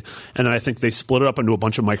big, and then I think they split it up into a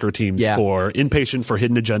bunch of micro teams for Inpatient, for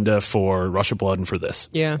Hidden Agenda, for Rush of Blood, and for this.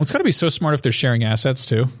 Yeah, well, it's got to be so smart if they're sharing assets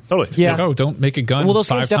too. Totally. It's like, don't make a gun. Well, those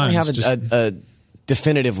 5 games definitely times. have a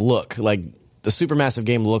definitive look. Like the Supermassive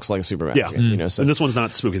game looks like a Supermassive game. And this one's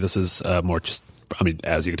not spooky. This is more just. I mean,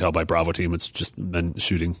 as you can tell by Bravo Team, it's just men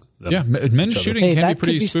shooting them. Yeah, men shooting can that be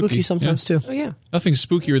pretty could be spooky sometimes too. Oh yeah, nothing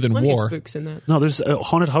spookier than plenty war. of spooks in that. No, there's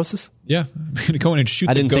haunted houses. Yeah, I'm gonna go in and shoot.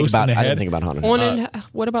 I didn't the think ghost in the about. I head. didn't think about haunted.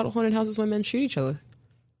 What about haunted houses when men shoot each other?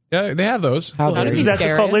 Yeah, they have those. How dare did you. Is that just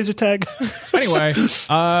scary. called laser tag? Anyway,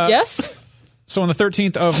 Yes. so on the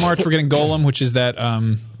 13th of March, we're getting Golem, which is that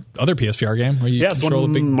other PSVR game where you It's control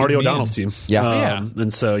one a big Marty big O'Donnell's man. team. Yeah.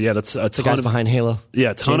 And so that's a The ton guys of behind Halo. Yeah,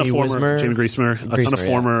 a ton Jamie of former Wismer. Jamie Griesmer, a ton of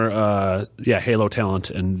former Halo talent,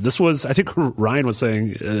 and this was I think Ryan was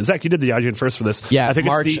saying Zach, you did the IGN first for this. Yeah, I think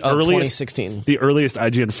March it's the of earliest, 2016. the earliest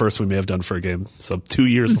IGN first we may have done for a game. So 2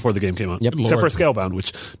 years before the game came out, Yep. except Lord. for Scalebound,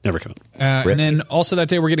 which never came out. And then also that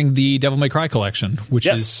day we're getting the Devil May Cry collection, which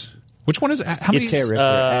Yes. is which one is how many?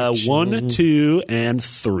 It's 1, 2, and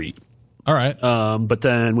 3. All right. But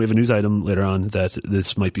then we have a news item later on that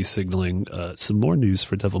this might be signaling some more news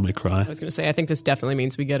for Devil May Cry. I was going to say, I think this definitely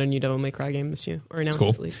means we get a new Devil May Cry game this year, or announced cool.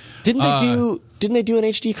 at least. Didn't they do an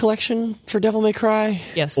HD collection for Devil May Cry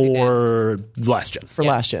Yes, they did. Or last gen. for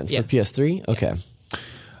last gen Yeah. for PS3? Okay.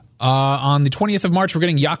 On the 20th of March, we're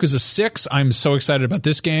getting Yakuza 6. I'm so excited about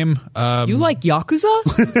this game. You like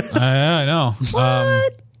Yakuza? I know.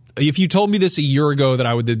 What? If you told me this a year ago that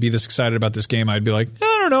I would be this excited about this game, I'd be like,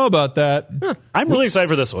 I don't know about that. I'm really excited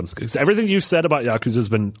for this one because everything you've said about Yakuza has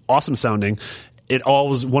been awesome sounding. It all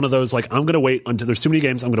was one of those like I'm going to wait until there's too many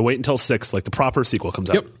games. I'm going to wait until 6, like the proper sequel comes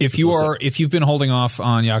out. Yep. If you've been holding off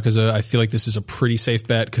on Yakuza, I feel like this is a pretty safe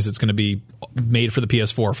bet because it's going to be made for the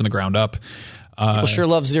PS4 from the ground up. People sure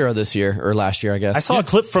love Zero this year or last year, I guess. I saw a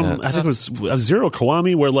clip from I think it was Zero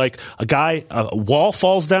Kiwami where like a wall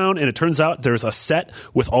falls down and it turns out there's a set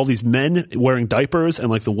with all these men wearing diapers and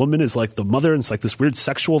like the woman is like the mother and it's like this weird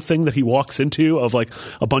sexual thing that he walks into of like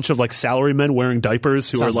a bunch of like salary men wearing diapers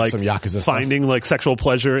who Sounds are like like some Yakuza stuff. finding like sexual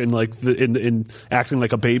pleasure in like in acting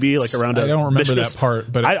like a baby like around I a don't remember mistress. that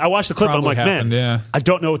part, but I watched the clip and I'm probably like, happened, man, yeah. I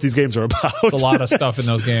don't know what these games are about. There's a lot of stuff in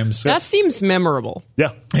those games. That seems memorable.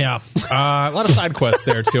 Yeah. Yeah, a lot of side quests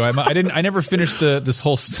there too. I never finished this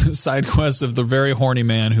whole side quest of the very horny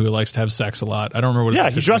man who likes to have sex a lot. I don't remember what. Yeah,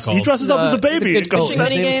 it's he officially dresses up as a Is it baby. good It goes- fishing His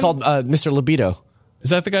name is minigame? called Mr. Libido.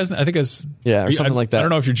 Is that the guy's? I think it's Or something like that. I don't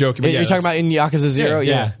know if you're joking. But You're talking about in Yakuza Zero?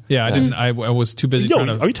 Yeah. I didn't. I was too busy Yo, trying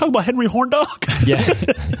to are you talking about Henry Horndog? Yeah.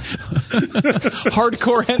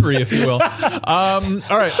 hardcore Henry, if you will. All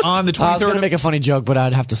right, on the 23rd. I was going to make a funny joke, but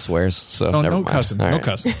I'd have to swears. So never No mind. cussing. All No right.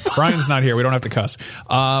 cussing. Brian's not here. We don't have to cuss.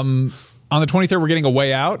 On the 23rd, we're getting A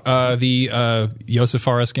Way Out, the Josef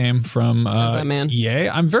Fares game from that man? EA.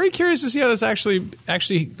 I'm very curious to see how this actually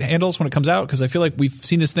handles when it comes out because I feel like we've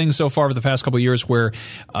seen this thing so far for the past couple of years where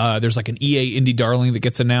there's like an EA indie darling that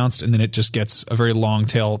gets announced and then it just gets a very long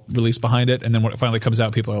tail release behind it, and then when it finally comes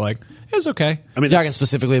out, people are like, "It was okay." I mean, Talking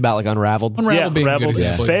specifically about like Unraveled. Unraveled being a good Unraveled and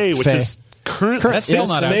example. Faye, which Faye. is current. That's still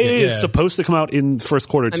not out Faye yet, is yeah. supposed to come out in first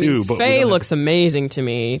quarter I too. mean, But Faye looks amazing to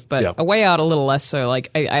me, but Yeah. A Way Out a little less so. Like,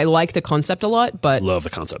 I like the concept a lot, but love the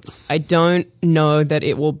concept. I don't know that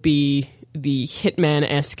it will be the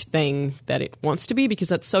Hitman-esque thing that it wants to be because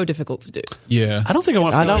that's so difficult to do. Yeah. I don't think I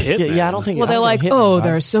want I to don't. hit. Yeah, I don't think. Well, I they're don't like, think oh, Hitman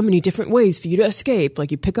there vibe. are so many different ways for you to escape. Like,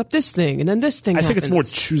 you pick up this thing, and then this thing I think happens. it's more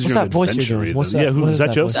choose What's your that voice you're adventure. doing? What's Yeah, that- who what is is that,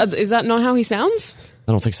 that Joseph? voice? Is that not how he sounds?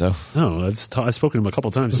 I don't think so. No, I've spoken to him a couple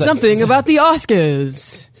times. Something about the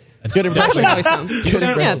Oscars. Good That's actually impression. how he sounds. You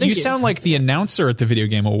sound, Yeah, thank you you. sound like the announcer at the Video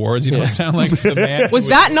Game Awards. You don't sound like the man. Was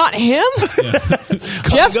that not him?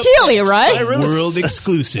 Jeff Keighley, right? world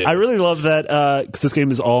exclusive? I really love that because this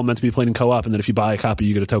game is all meant to be played in co-op, and then if you buy a copy,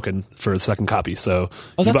 you get a token for a second copy. So,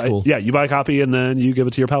 that's cool. Yeah, you buy a copy, and then you give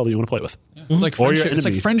it to your pal that you want to play with. It's like Or your friendship. It's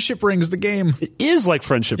like enemy. Friendship Rings, the game. It is like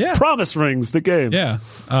friendship. Yeah. Promise Rings, the game. Yeah.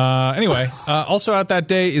 Anyway, also out that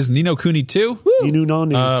day is Ni no Kuni 2. Inu no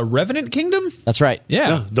ni. Revenant Kingdom. That's right.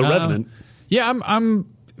 Yeah, The Revenant. Yeah, I'm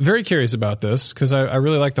very curious about this because I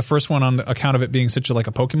really like the first one on the account of it being such a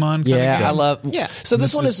Pokemon. Kind Yeah, of game. I love. Yeah. So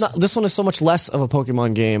this one is not. This one is so much less of a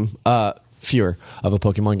Pokemon game. Fewer of a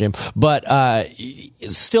Pokemon game, but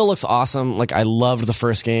it still looks awesome. Like I loved the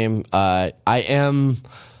first game. I am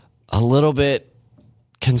a little bit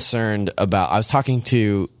concerned about. I was talking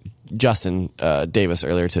to Justin Davis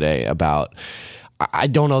earlier today about. I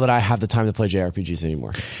don't know that I have the time to play JRPGs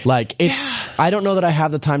anymore. Like I don't know that I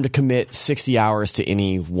have the time to commit 60 hours to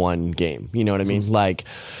any one game. You know what I mean? Like,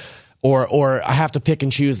 or I have to pick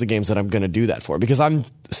and choose the games that I'm going to do that for because I'm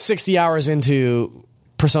 60 hours into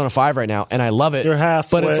Persona 5 right now and I love it. You're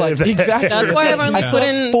halfway but it's like there. exactly. That's why I've only I still put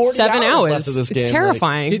have in 40 7 hours left hours. of this It's game. Like,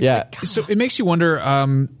 terrifying. yeah. So it makes you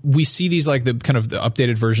wonder. We see these like the kind of the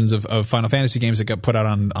updated versions of Final Fantasy games that got put out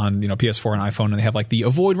on PS4 and iPhone, and they have like the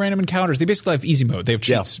avoid random encounters. They basically have easy mode. They have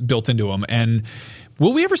cheats built into them. And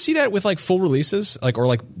will we ever see that with like full releases, or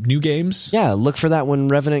like new games? Yeah, look for that when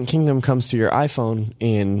Revenant Kingdom comes to your iPhone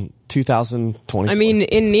in 2020. I mean,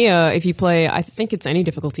 in Nier, if you play, I think it's any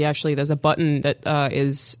difficulty actually, there's a button that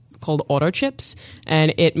is called auto chips,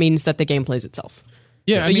 and it means that the game plays itself.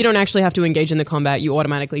 Yeah, But you don't actually have to engage in the combat. You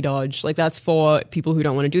automatically dodge. Like, that's for people who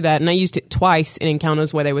don't want to do that. And I used it twice in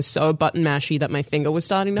encounters where they were so button mashy that my finger was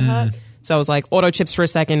starting to hurt. So I was like, auto chips for a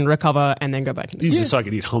second, recover, and then go back. Use it so I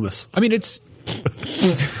could eat hummus. I mean, it's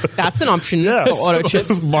That's an option Yeah. for auto chips.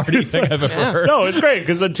 the most Marty thing I've ever heard. No, it's great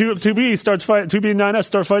because then 2B starts fighting. 2B and 9S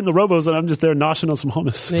start fighting the Robos, and I'm just there noshing on some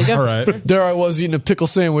hummus. There you go. All right. there I was eating a pickle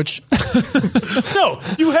sandwich. No,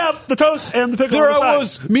 you have the toast and the pickle. There on the I side.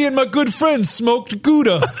 was. Me and my good friend smoked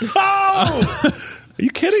Gouda. Oh! Are you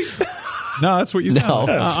kidding? No, that's what you sound.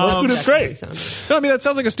 No. Yeah, smoke food is great. No, I mean that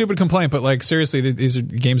sounds like a stupid complaint, but like seriously, these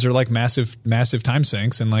games are like massive time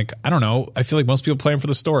sinks, and like I don't know. I feel like most people play them for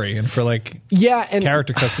the story and for like Yeah, and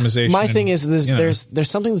character customization. My and, thing is, you know. there's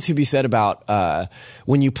something to be said about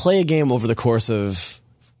when you play a game over the course of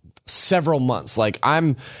several months. Like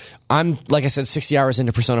I'm like I said, 60 hours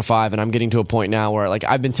into Persona 5, and I'm getting to a point now where like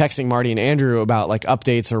I've been texting Marty and Andrew about like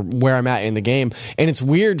updates or where I'm at in the game, and it's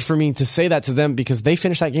weird for me to say that to them because they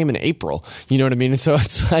finished that game in April. You know what I mean? And so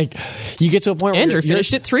it's like you get to a point where Andrew you're-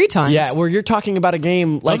 finished it 3 times. Yeah, where you're talking about a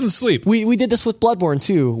game like Doesn't sleep. We did this with Bloodborne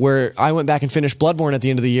too, where I went back and finished Bloodborne at the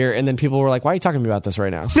end of the year, and then people were like, "Why are you talking to me about this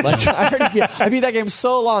right now?" Like I beat that game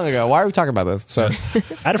so long ago. Why are we talking about this? So I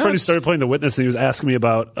had a friend who started playing The Witness, and he was asking me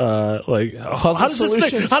about like how does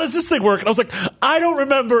solutions. this thing work? And I was like, I don't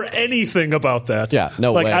remember anything about that. Yeah,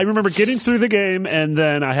 no like, way. I remember getting through the game, and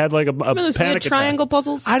then I had like a Remember those panic weird triangle attack.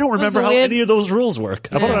 puzzles? I don't Those remember are how weird. any of those rules work.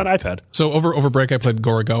 I bought it on iPad. So over break, I played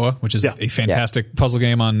Gorogoa, which is Yeah. a fantastic puzzle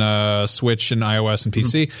game on Switch and iOS and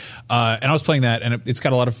PC. And I was playing that, and it's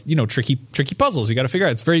got a lot of tricky puzzles. You got to figure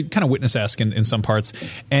out. It's very kind of Witness-esque in some parts.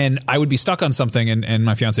 And I would be stuck on something, and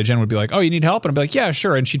my fiance Jen would be like, "Oh, you need help?" And I'd be like, "Yeah,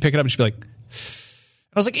 sure." And she'd pick it up, and she'd be like.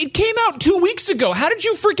 I was like, it came out 2 weeks ago. How did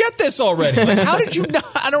you forget this already? Like, how did you not?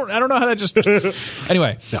 I don't know how that just.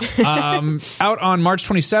 Anyway, out on March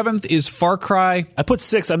 27th is Far Cry. I put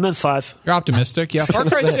 6. I meant 5. You're optimistic, yeah. Far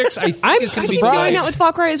Cry 6, I think I'm is going to be keep doing surprised. that with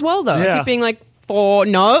Far Cry as well, though. I Yeah. keep being like, 4,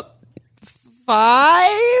 no,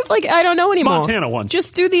 5. Like, I don't know anymore. Montana one.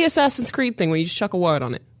 Just do the Assassin's Creed thing where you just chuck a word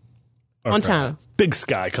on it. Montana. Big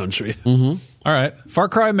Sky Country. All right, Far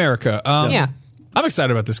Cry America. Yeah. I'm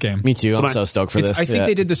excited about this game. me too. I'm so stoked for this. I think Yeah.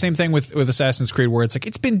 they did the same thing with Assassin's Creed, where it's like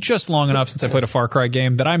it's been just long enough since I played a Far Cry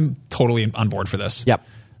game that I'm totally on board for this. Yep.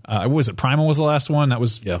 Was it Primal was the last one? That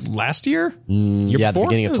was last year. Year Yeah, at the before?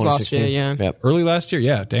 beginning of It was last 2016. year, yeah. Yep. Early last year.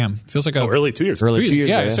 Yeah, damn. Feels like a Early 2 years. Early 2 years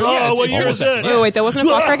Yeah, ago. so yeah. yeah, what it's year almost is it? Wait, there wasn't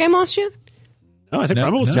a Far Cry game last year? No, I think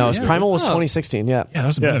Primal was No, it was Yeah. Primal was 2016. Yeah. Yeah, that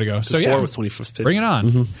was a minute ago. So yeah, 4 was 2015. bring it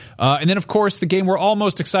on. And then, of course, the game we're all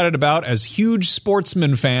most excited about as huge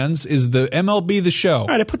sportsman fans is the MLB The Show. All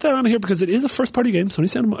right, I put that on here because it is a first-party game.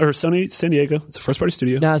 Sony San Diego. It's a first-party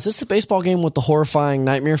studio. Now, is this a baseball game with the horrifying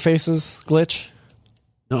nightmare faces glitch?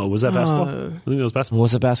 No, was that basketball? I think it was basketball.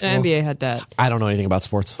 Was it The basketball? NBA had that. I don't know anything about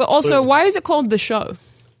sports. But also, why is it called The Show?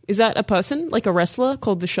 Is that a person, like a wrestler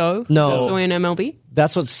called The Show? No. Also in MLB?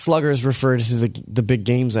 That's what sluggers refer to the big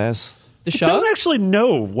games as. The I Show? don't actually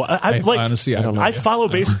know. I Honestly, I don't know. I follow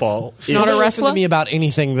baseball. Not a Don't listen wrestler? to me about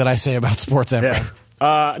anything that I say about sports ever. Yeah.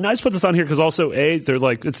 And I just put this on here because also A, they're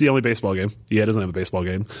like it's the only baseball game. EA doesn't have a baseball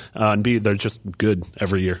game, and B, they're just good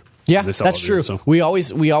every year. Yeah, They sell that's every true. year, so. We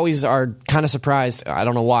always are kind of surprised. I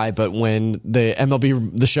don't know why, but when the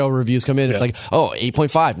MLB The Show reviews come in, it's like,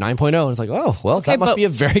 8.5, 9.0. And it's like, oh, well, that must but be a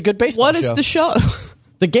very good baseball What show. is the show?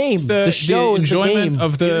 The game. The show is the enjoyment game.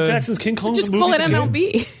 of Peter the Jackson's King Kong. Just the call movie it game.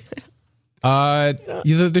 MLB.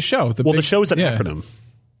 the show. The show is an acronym.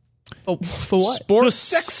 Oh, for what? Sports.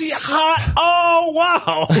 Sexy hot. Oh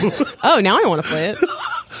wow. Oh, now I want to play it.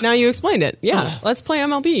 Now you explained it. Yeah, let's play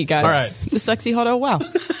MLB, guys. All right. The sexy hot. Oh wow.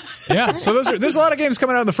 Yeah, so there's a lot of games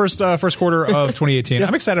coming out in the first quarter of 2018.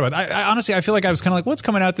 I'm excited about it. I honestly, I feel like I was kind of like, what's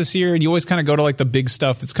coming out this year? And you always kind of go to like the big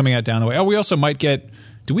stuff that's coming out down the way. Oh, we also might get.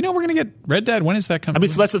 Do we know we're going to get Red Dead? When is that coming? I mean,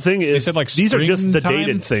 so that's the thing is, said, like, these are just the springtime?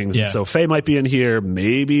 dated things. Yeah. So Faye might be in here.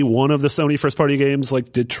 Maybe one of the Sony first-party games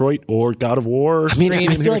like Detroit or God of War. I mean, I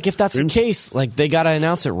Dreams. feel like if that's Dreams. the case, like they got to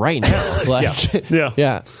announce it right now. Like,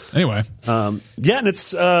 Yeah. Anyway, Yeah, and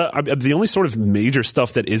it's the only sort of major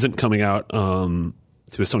stuff that isn't coming out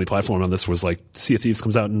to a Sony platform on this was like Sea of Thieves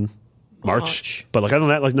comes out in March. But like other than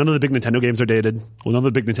that, like none of the big Nintendo games are dated. Well, none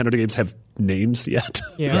of the big Nintendo games have names yet.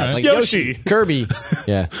 Yeah. it's like Yoshi. Kirby.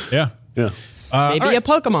 Yeah. yeah. Yeah. Maybe a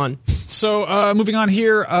Pokemon. So moving on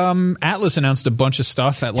here, Atlas announced a bunch of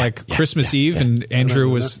stuff at like Christmas Eve, and Andrew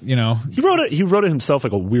was, He wrote it himself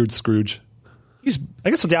like a weird Scrooge. He's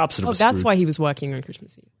I guess the opposite of Oh, a that's Scrooge. why he was working on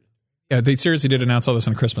Christmas Eve. yeah, they seriously did announce all this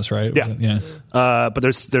on Christmas, right? Yeah. But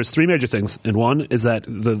there's three major things, and one is that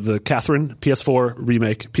the Catherine PS4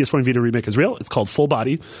 remake, PS4 and Vita remake is real. It's called Full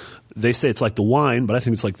Body. They say it's like the wine, but I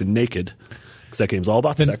think it's like the naked, because that game's all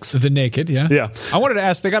about sex. The naked, yeah. Yeah. I wanted to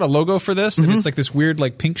ask, they got a logo for this, and it's like this weird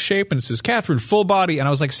like pink shape, and it says Catherine Full Body, and I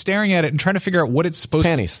was like staring at it and trying to figure out what it's supposed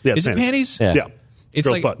Panties. to. Yeah, Is it panties. panties? Yeah. Yeah. It's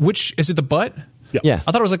Girl's like butt. which is it? The butt? Yeah. I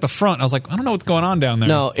thought it was like the front. I was like, I don't know what's going on down there.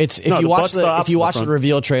 No, it's if No, you the watch butt's the if opposite you of watch the the front.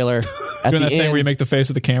 reveal trailer at doing the that thing end. where you make the face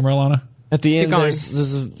of the camera, Lana. At the end, going.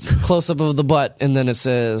 there's a close up of the butt, and then it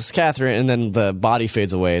says Catherine, and then the body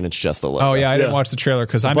fades away, and it's just the logo. Oh yeah, I didn't Yeah. watch the trailer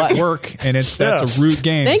because I'm But- at work, and that's a rude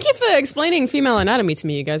game. Thank you for explaining female anatomy to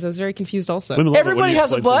me, you guys. I was very confused also. Women love it when Everybody you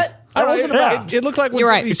has a explain butt. things. I wasn't Yeah. about. It looked like when You're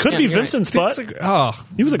right. somebody- It could Yeah, be you're right. Vincent's butt. It's like, oh,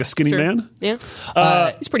 He was like a skinny Sure. man.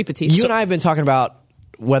 Yeah. He's pretty petite. You and I have been talking about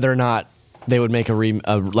whether or not they would make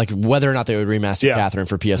whether or not they would remaster Yeah. Catherine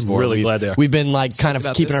for PS4. Really glad they are. We've been like kind of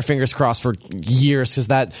about keeping this. our fingers crossed for years because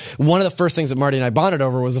that one of the first things that Marty and I bonded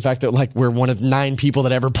over was the fact that like we're one of 9 people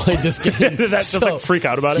that ever played this game. That just like freak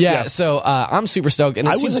out about it. Yeah, so I'm super stoked, and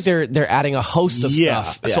it I seems was- like they're adding a host of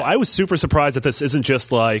stuff. So I was super surprised that this isn't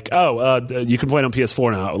just like, you can play it on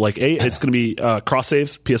PS4 now. Like, it's going to be cross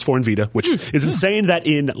save PS4 and Vita, which is insane that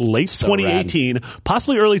in late 2018,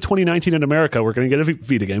 possibly early 2019 in America, we're going to get a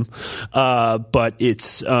Vita game. But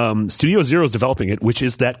it's Studio Zero is developing it, which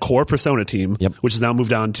is that core Persona team, which has now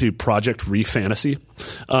moved on to Project Re-Fantasy.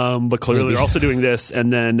 But clearly they're also doing this,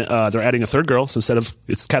 and then they're adding a third girl. So instead of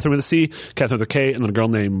it's Catherine with a C, Catherine with a K, and then a girl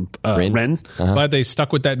named Ren. glad they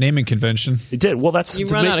stuck with that naming convention. It did. Well, that's You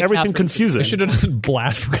to run make out of everything Catherine. confusing. They should have done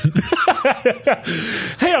Blathrin.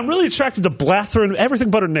 Hey, I'm really attracted to Blathrin. Everything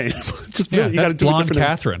but her name. Just Yeah, you that's gotta do a blonde different name.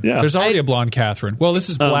 Catherine. Yeah. There's already a blonde Catherine. Well, this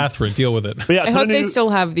is Blathrin. Deal with it. But yeah, I hope they still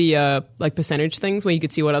have the like percentage things where you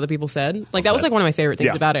could see what other people said. Like that was like one of my favorite things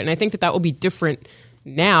Yeah. about it, and I think that will be different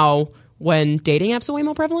now when dating apps are way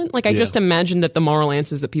more prevalent. Like I just imagine that the moral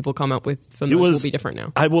answers that people come up with from those will be different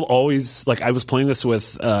now. I will always like. I was playing this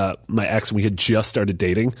with my ex, and we had just started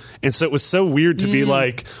dating, and so it was so weird to be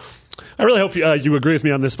like. I really hope you agree with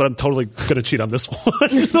me on this, but I'm totally going to cheat on this one.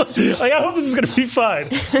 Like, I hope this is going to be fine.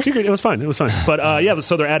 It was fine. It was fine. But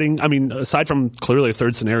so they're adding, I mean, aside from clearly a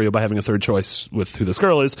third scenario by having a third choice with who this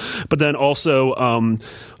girl is, but then also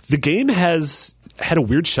the game has had a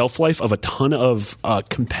weird shelf life of a ton of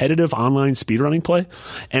competitive online speedrunning play,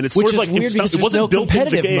 and it's Which sort of is like weird because it there's wasn't no built into the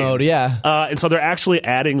competitive game. mode, yeah. And so they're actually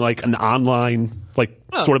adding like an online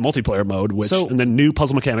sort of multiplayer mode, and then new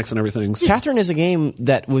puzzle mechanics and everything. Catherine is a game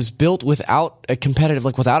that was built without a competitive,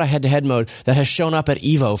 like without a head-to-head mode that has shown up at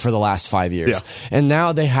EVO for the last 5 years. Yeah. And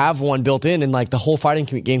now they have one built in, and like the whole fighting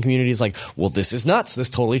game community is like, well, this is nuts. This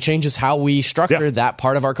totally changes how we structure that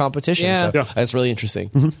part of our competition. Yeah. So Yeah. that's really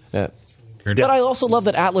interesting. Yeah. But I also love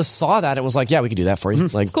that Atlas saw that and was like, yeah, we could do that for you.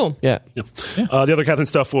 Like, cool. Yeah. The other Catherine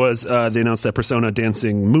stuff was they announced that Persona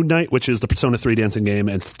Dancing Moon Knight, which is the Persona 3 dancing game,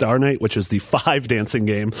 and Star Knight, which is the 5 dancing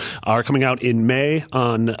game, are coming out in May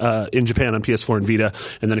in Japan on PS4 and Vita.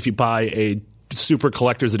 And then if you buy a Super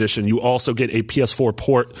Collector's Edition, you also get a PS4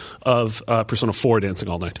 port of Persona 4 Dancing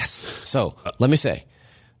All Night. So let me say,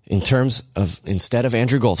 in terms of instead of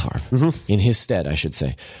Andrew Goldfarb, in his stead, I should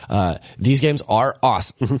say, these games are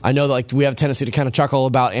awesome. I know that, like, we have a tendency to kind of chuckle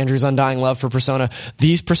about Andrew's undying love for Persona.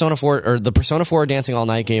 These Persona 4 or the Persona 4 Dancing All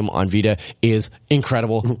Night game on Vita is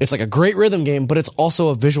incredible. It's like a great rhythm game, but it's also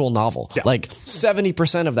a visual novel. Like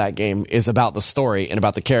 70% of that game is about the story and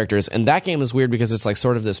about the characters, and that game is weird because it's like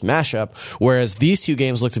sort of this mashup. Whereas these two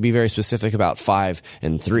games look to be very specific about 5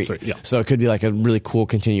 and 3. So it could be like a really cool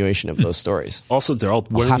continuation of those stories. Also, they're all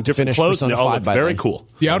wearing different clothes, and they all look very cool.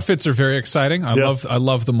 The outfits are very exciting. I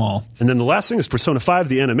love them all. And then the last thing is Persona 5.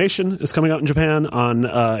 The animation is coming out in Japan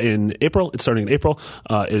in April. It's starting in April.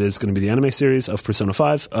 It is going to be the anime series of Persona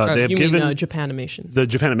 5. They have given Japanimation. The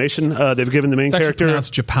Japanimation. They've given the main character. It's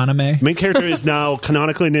Japanime. Main character is now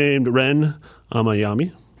canonically named Ren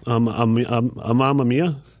Amayami.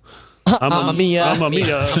 Amamiya.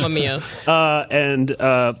 And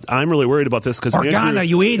I'm really worried about this because Organa,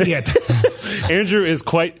 you idiot. Andrew is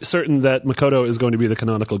quite certain that Makoto is going to be the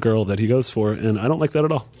canonical girl that he goes for, and I don't like that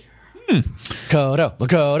at all.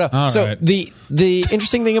 Makoto. So right. the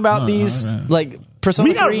interesting thing about these, like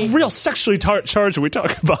Persona 3, we got real sexually charged when we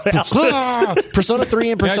talk about outfits. Persona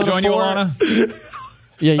 3 and Persona 4. Can I join you, Alana?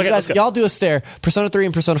 Yeah, you guys, y'all do a stare. Persona 3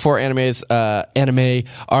 and Persona 4 anime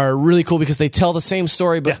are really cool because they tell the same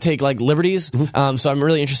story but take like liberties. So I'm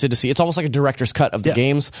really interested to see. It's almost like a director's cut of the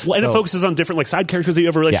games. Well, and it focuses on different like side characters that you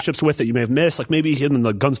have relationships with that you may have missed. Like maybe him and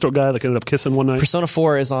the gun store guy that ended up kissing one night. Persona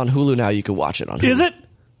 4 is on Hulu now. You can watch it on Hulu. Is it?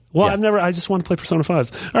 Well, I just want to play Persona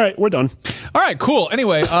 5. All right, we're done. All right, cool.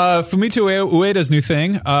 Anyway, Fumito Ueda's new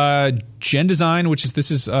thing, Gen Design,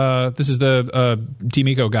 this is the Team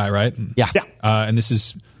Ico guy, right? Yeah. And this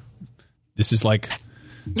is like,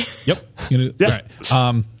 yep. All right.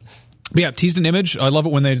 But yeah, teased an image. I love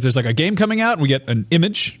it when there's like a game coming out and we get an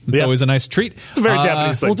image. It's always a nice treat. It's a very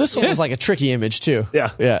Japanese thing. Well, this one was like a tricky image too. Yeah.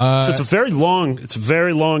 So it's a very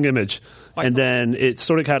long image. And then it's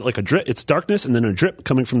sort of got like a drip. It's darkness and then a drip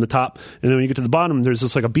coming from the top. And then when you get to the bottom, there's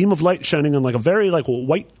just like a beam of light shining on like a very like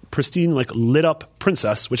white, pristine, like lit up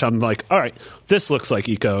princess, which I'm like, all right, this looks like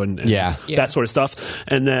Ico and that sort of stuff.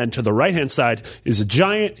 And then to the right-hand side is a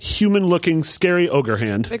giant human-looking scary ogre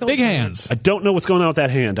hand. Big hands. I don't know what's going on with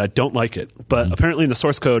that hand. I don't like it. But apparently in the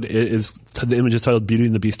source code, the image is titled Beauty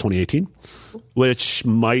and the Beast 2018, which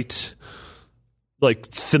might, like,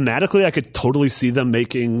 thematically, I could totally see them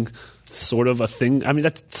making sort of a thing. I mean,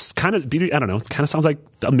 that's kind of beauty. I don't know. It kind of sounds like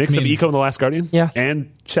a mix of Ico and The Last Guardian,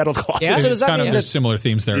 and Shadow of the Colossus. Yeah, so does that kind mean of that, similar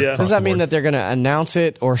themes there? Yeah. Does that mean that they're going to announce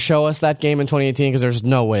it or show us that game in 2018? Because there's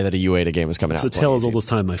no way that a Ueda game is coming out. It's a tale as old as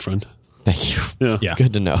time, my friend. Thank you. Yeah.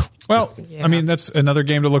 Good to know. Well, I mean, that's another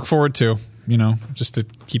game to look forward to. You know, just to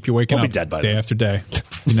keep you waking We'll up be dead by day then. after day.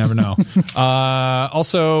 You never know.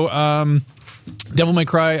 Also, Devil May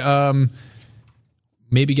Cry.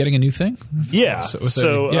 Maybe getting a new thing? Yeah.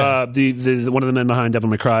 The one of the men behind Devil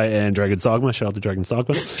May Cry and Dragon's Dogma, shout out to Dragon's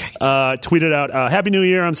Dogma, tweeted out, Happy New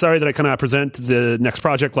Year. I'm sorry that I cannot present the next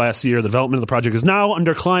project last year. The development of the project is now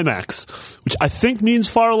under climax, which I think means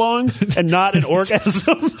far along and not an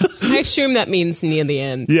orgasm. I assume that means near the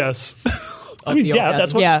end. Yes. I mean,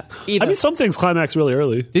 that's what. Yeah, I mean, some things climax really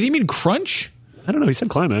early. Did he mean crunch? I don't know. He said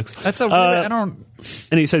climax. That's a really, I don't.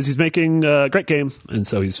 And he says he's making a great game, and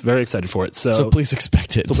so he's very excited for it. So please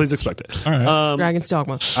expect it. So please expect it. All right. Dragon's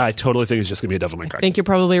Dogma. I totally think it's just going to be a Devil May Cry. I think you're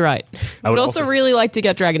probably right. I would also also really like to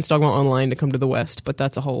get Dragon's Dogma Online to come to the West, but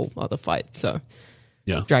that's a whole other fight. So,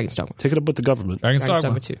 Yeah. Dragon's Dogma. Take it up with the government. Dragon's Dragon's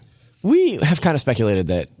Dogma. Dogma 2. We have kind of speculated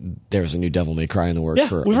that there's a new Devil May Cry in the works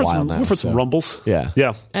for a while now. We've heard some rumbles. Yeah.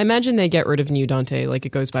 Yeah. I imagine they get rid of new Dante, like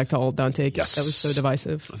it goes back to old Dante. 'Cause Yes. That was so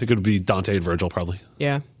divisive. I think it would be Dante and Virgil, probably.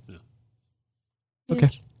 Yeah. Okay.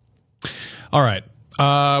 All right.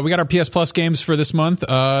 We got our PS Plus games for this month.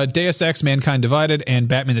 Deus Ex, Mankind Divided, and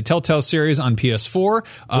Batman the Telltale series on PS4.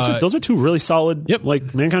 Those are two really solid. Yep.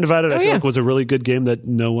 Like Mankind Divided, I feel yeah. like was a really good game that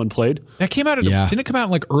no one played. That came out. Didn't it come out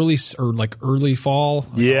in like early fall?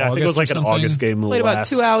 Yeah, I think it was like an August game. Played about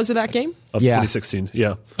 2 hours of that game. of 2016.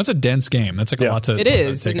 Yeah. That's a dense game. That's like a lot to. It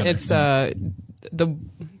is. take And on there. it's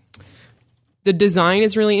the design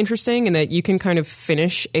is really interesting in that you can kind of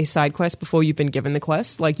finish a side quest before you've been given the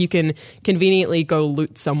quest. Like you can conveniently go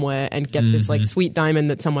loot somewhere and get this like sweet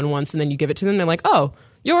diamond that someone wants, and then you give it to them. They're like, oh,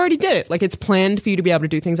 you already did it. Like it's planned for you to be able to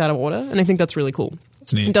do things out of order, and I think that's really cool.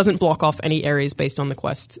 It's neat. It doesn't block off any areas based on the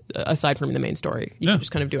quest aside from the main story. You can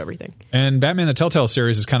just kind of do everything. And Batman the Telltale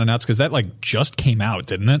series is kind of nuts because that like just came out,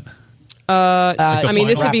 didn't it? I mean,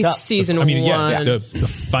 this would be wrapped up. season I mean, one. yeah, the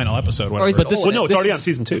final episode. Whatever. Or is it But this- all- Well, no, it's This already is- on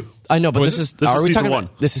season 2. I know, but Was this it? is. Are we season talking one.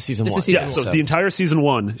 about? This is season This one. is season Yeah, one. so the entire season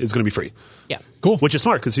 1 is going to be free, Yeah. Cool. which is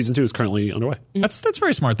smart because season 2 is currently underway. That's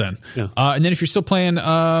very smart then. Yeah. And then if you're still playing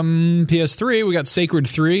PS3, we got Sacred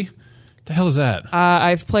 3. The hell is that?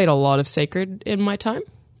 I've played a lot of Sacred in my time.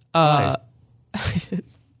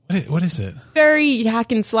 What is it? Very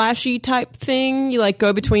hack and slashy type thing. You like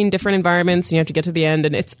go between different environments and you have to get to the end,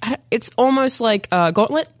 and it's almost like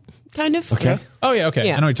Gauntlet, kind of. Okay. Oh yeah, okay.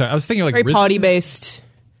 Yeah. I know what you're talking. I was thinking like Very Risen. party based. I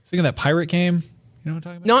was thinking that pirate game. You know what I'm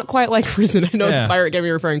talking about? Not quite like Risen. I know Yeah. the pirate game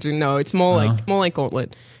you're referring to. No, it's more like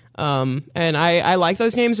Gauntlet. And I like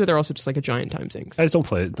those games, but they're also just like a giant time sink. Guys, don't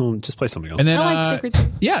play it. Don't just play something else. And then, I like Sacred 3.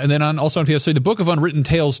 yeah, and then also on PS3, The Book of Unwritten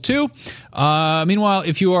Tales 2. Meanwhile,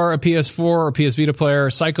 if you are a PS4 or PS Vita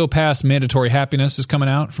player, Psycho Pass Mandatory Happiness is coming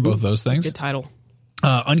out for both of those things. Good title.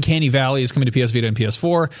 Uncanny Valley is coming to PS Vita and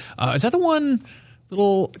PS4. Is that the one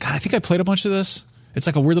little... God, I think I played a bunch of this. It's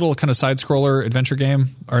like a weird little kind of side-scroller adventure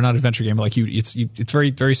game, or not adventure game, but like it's very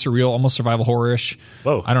very surreal, almost survival horror-ish.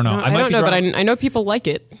 Whoa. I don't know. I don't know, but I know people like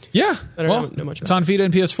it. Yeah, But I well, don't know much it's about on Vita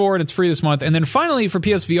and PS4, and it's free this month. And then finally for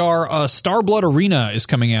PSVR, Starblood Arena is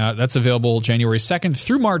coming out. That's available January 2nd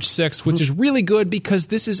through March 6th, which is really good because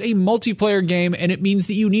this is a multiplayer game, and it means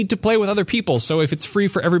that you need to play with other people. So if it's free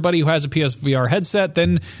for everybody who has a PSVR headset,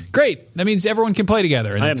 then great. That means everyone can play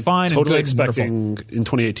together, and I it's am fine. totally and good and wonderful. expecting in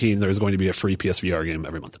 2018 there's going to be a free PSVR game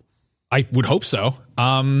every month. I would hope so.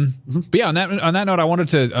 But yeah, on that note, I wanted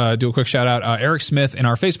to do a quick shout out. Eric Smith in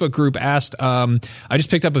our Facebook group asked, I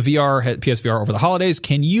just picked up a PSVR over the holidays.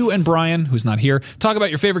 Can you and Brian, who's not here, talk about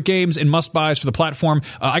your favorite games and must buys for the platform?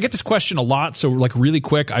 I get this question a lot, so like really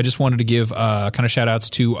quick, I just wanted to give kind of shout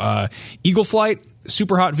outs to Eagle Flight,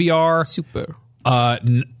 Super Hot VR, Super.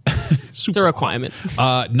 It's a requirement.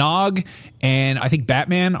 Nog and I think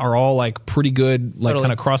Batman are all like pretty good, like Totally.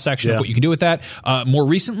 kind of cross section of Yeah. what you can do with that. More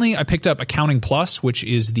recently, I picked up Accounting Plus, which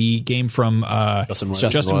is the game from Justin Roiland.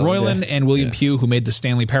 Justin Roiland, Roiland and William Pugh, who made the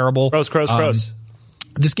Stanley Parable. Crows.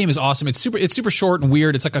 This game is awesome. It's super short and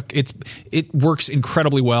weird. It's like it works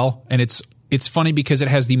incredibly well, and it's funny because it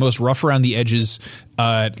has the most rough around the edges,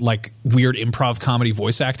 like weird improv comedy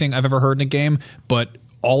voice acting I've ever heard in a game. But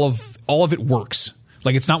all of it works.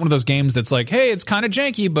 Like it's not one of those games that's like, hey, it's kind of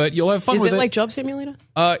janky, but you'll have fun Is with it it. like Job Simulator?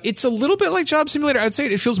 It's a little bit like Job Simulator. I'd say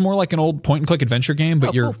it feels more like an old point and click adventure game,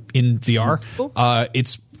 but you're cool. in VR. Cool.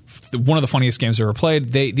 It's one of the funniest games I've ever played.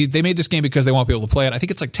 They made this game because they want people to play it. I think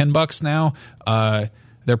it's like $10 now.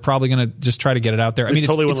 They're probably going to just try to get it out there. It's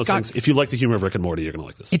totally one of those got, things. If you like the humor of Rick and Morty, you're going to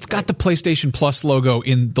like this. It's got the PlayStation Plus logo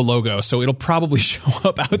in the logo, so it'll probably show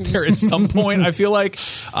up out there at some point, I feel like.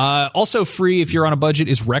 Also free if you're on a budget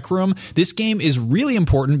is Rec Room. This game is really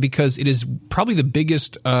important because it is probably the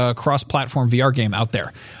biggest cross-platform VR game out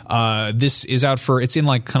there. This is out it's in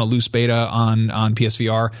like kind of loose beta on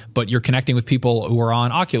PSVR, but you're connecting with people who are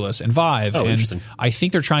on Oculus and Vive. Oh, and interesting. I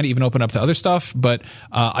think they're trying to even open up to other stuff, but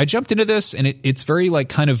I jumped into this and it's very like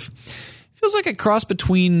kind of feels like a cross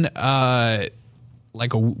between like a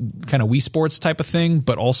kind of Wii Sports type of thing,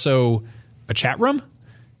 but also a chat room.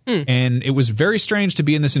 And it was very strange to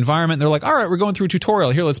be in this environment. They're like, all right, we're going through a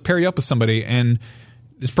tutorial. Here, let's pair you up with somebody. And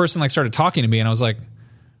this person like started talking to me and I was like,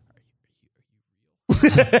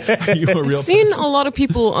 are you a real I've seen person? a lot of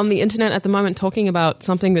people on the internet at the moment talking about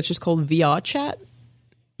something that's just called VR chat.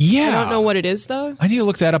 Yeah. I don't know what it is though. I need to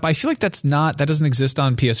look that up. I feel like that doesn't exist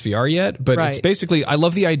on PSVR yet, but it's Right. basically, I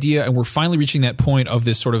love the idea, and we're finally reaching that point of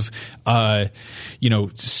this sort of,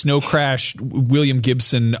 snow crash, William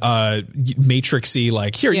Gibson, Matrixy,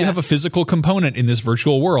 like, here, you Yeah. have a physical component in this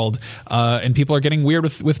virtual world, and people are getting weird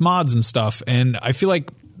with mods and stuff, and I feel like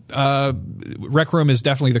Rec Room is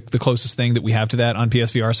definitely the closest thing that we have to that on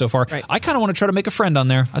PSVR so far. Right. I kind of want to try to make a friend on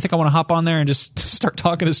there. I think I want to hop on there and just start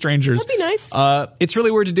talking to strangers. That'd be nice. It's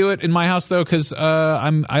really weird to do it in my house though, because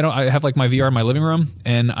I have like my VR in my living room,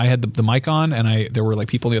 and I had the mic on, and there were like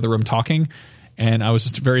people in the other room talking. And I was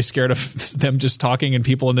just very scared of them just talking and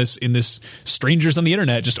people in this strangers on the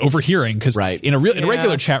internet just overhearing, because Right. in a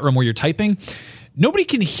regular chat room where you're typing, nobody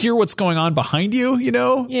can hear what's going on behind you, you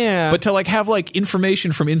know? Yeah. But to like have like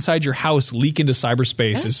information from inside your house leak into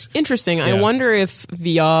cyberspace is Interesting. I Yeah. wonder if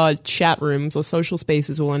VR chat rooms or social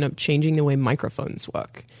spaces will end up changing the way microphones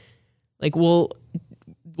work. Like, will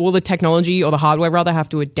the technology or the hardware rather have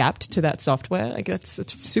to adapt to that software? Like, it's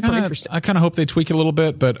super interesting. I kind of hope they tweak it a little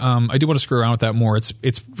bit, but I do want to screw around with that more. It's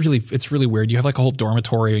really weird. You have like a whole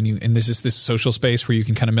dormitory, and this is this social space where you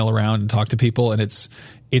can kind of mill around and talk to people, and it's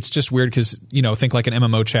it's just weird because, think like an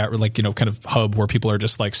MMO chat or like, kind of hub where people are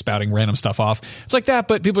just like spouting random stuff off. It's like that,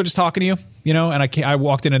 but people are just talking to you, and I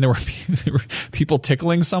walked in and there were people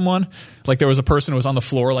tickling someone. Like there was a person who was on the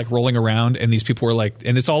floor, like rolling around, and these people were like,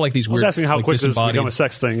 and it's all like these weird. I was asking how like, quick this has disembodied- become a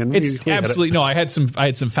sex thing. And It's we absolutely no. I had some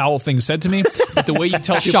foul things said to me, but the way you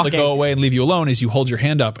tell people to Shocking. go away and leave you alone is you hold your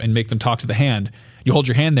hand up and make them talk to the hand. You hold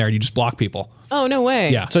your hand there and you just block people. Oh, no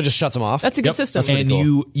way. Yeah. So it just shuts them off. That's a good system. And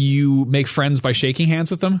you make friends by shaking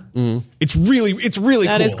hands with them. It's really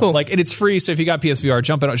That cool. is cool. Like, and it's free. So if you got PSVR,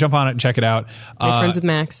 jump on it and check it out. Make friends with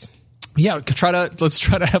Max. Yeah, let's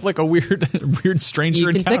try to have like a weird stranger You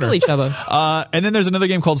can encounter. tickle each other. And then there's another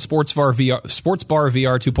game called Sports Bar VR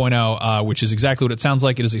 2.0, which is exactly what it sounds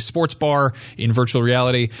like. It is a sports bar in virtual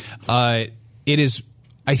reality. It is,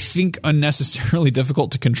 I think, unnecessarily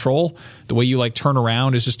difficult to control. The way you like turn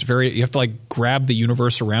around is just you have to like grab the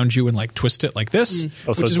universe around you and like twist it like this.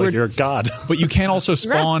 Oh, so which it's is like weird. you're a god. But you can also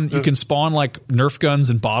spawn. You can spawn like Nerf guns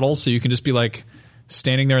and bottles, so you can just be like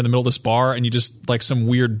standing there in the middle of this bar, and you just like some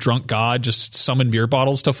weird drunk god just summon beer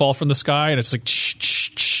bottles to fall from the sky, and it's like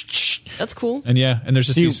That's cool. and and there's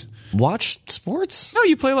just Do you these. watch sports? No,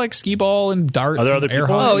 you play like skee ball and darts. Are there and other air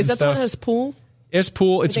people? hockey Oh, is and that the one stuff. that has pool? It's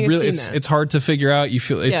pool. It's think I've really seen that. it's hard to figure out. You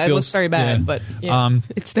feel it Yeah, feels it looks very bad, but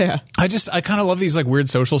it's there. I kind of love these like weird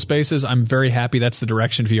social spaces. I'm very happy that's the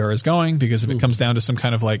direction VR is going, because if it comes down to some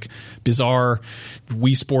kind of like bizarre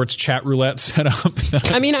Wii Sports chat roulette setup,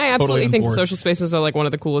 I mean, I absolutely think board. social spaces are like one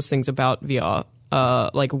of the coolest things about VR.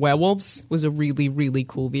 Like Werewolves was a really, really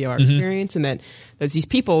cool VR Mm-hmm. experience, and that there's these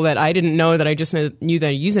people that I didn't know that I just knew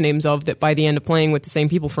their usernames of, that by the end of playing with the same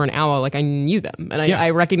people for an hour, like I knew them, and Yeah. I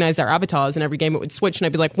recognized their avatars, and every game it would switch, and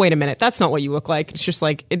I'd be like, wait a minute, that's not what you look like. It's just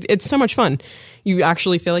like it's so much fun. You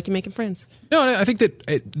actually feel like you're making friends. No, and I think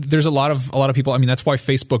that there's a lot of people. I mean, that's why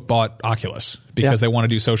Facebook bought Oculus, because they want to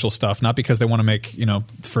do social stuff, not because they want to make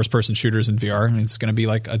first person shooters in VR. I mean, it's going to be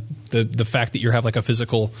like the fact that you have like a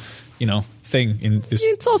physical thing in this.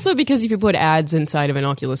 It's also because if you put ads inside of an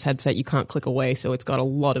Oculus headset, you can't click away, so it's got a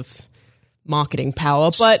lot of marketing power.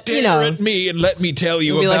 But Stare at me and let me tell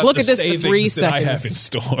you You'll be about like, look the at this for savings 3 that I have seconds. in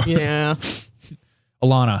store. yeah,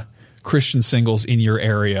 Alana, Christian singles in your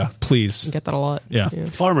area, please. get that a lot. Yeah.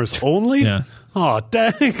 Farmers only? Yeah. Oh,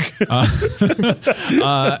 dang.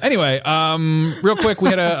 Anyway, real quick, we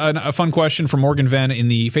had a fun question from Morgan Venn in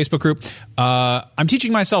the Facebook group. I'm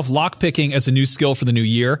teaching myself lockpicking as a new skill for the new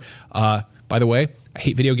year. By the way, I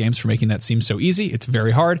hate video games for making that seem so easy. It's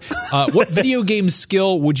very hard. What video game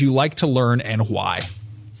skill would you like to learn and why?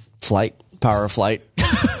 Flight. Power of flight.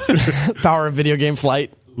 Power of video game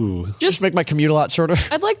flight. Just make my commute a lot shorter.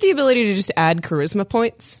 I'd like the ability to just add charisma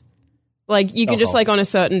points. Like you can just like on a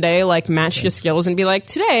certain day like match your skills and be like,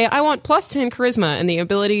 today I want plus 10 charisma, and the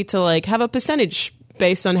ability to like have a percentage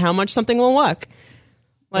based on how much something will work.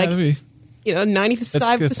 Like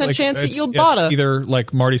 95% chance that you'll bother. It's either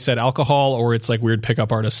like Marty said, alcohol, or it's like weird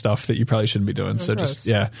pickup artist stuff that you probably shouldn't be doing. So gross. just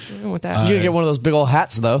I don't know what that. You can get one of those big old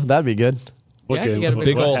hats though. That'd be good. What Yeah, game? you got a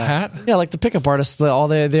big What old hat. Yeah, like the pickup artists. They all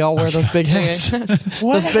wear those big hats.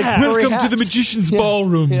 Those big furry hats. magician's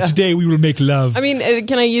ballroom. Today we will make love. I mean,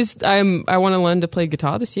 can I use? I want to learn to play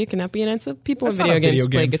guitar this year. Can that be an answer? People That's in not video a games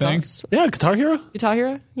video play game thing. guitars. Yeah, Guitar Hero? Guitar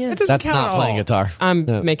Hero. Yeah, That's not playing guitar. I'm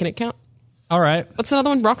making it count. All right. What's another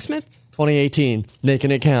one? Rocksmith. 2018,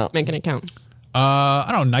 making it count. Making it count. I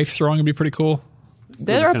don't know. Knife throwing would be pretty cool.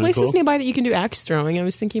 There are kinda places cool. nearby that you can do axe throwing. I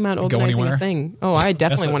was thinking about Go organizing anywhere? a thing. Oh, I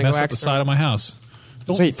definitely want to Mess go up the axe side throwing. of my house.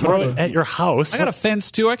 Wait, Throw it at your house. I got a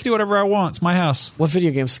fence too. I can do whatever I want. It's my house. what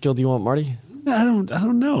video game skill do you want, Marty? I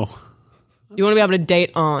don't know. You want to be able to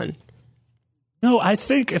date on. No, I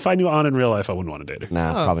think if I knew On in real life, I wouldn't want to date her.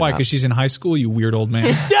 Nah, probably Why? not. Because she's in high school. You weird old man.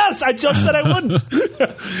 Yes, I just said I wouldn't.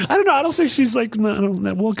 I don't know. I don't think she's like. No, I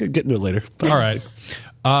don't, we'll get into it later. But All right.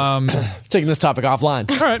 Taking this topic offline.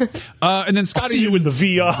 All right. And then I'll Scotty, see you in the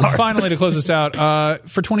VR. finally, to close this out,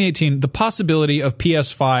 for 2018, the possibility of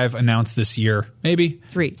PS5 announced this year. Maybe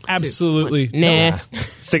 3, 2, Absolutely. 1. Nah. I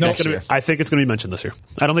think it's going to be mentioned this year.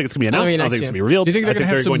 I don't think it's going to be announced. I don't next think it's going to be year. revealed. Do you think they're I think gonna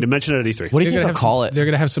have they're some- going to mention it at E3. What do you They're think gonna they'll have call some- it? They're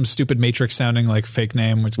going to have some stupid Matrix sounding like fake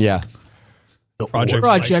name. It's Yeah. Project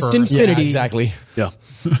Project Cypher. Infinity. Yeah, exactly. Yeah.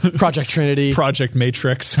 Project Trinity. Project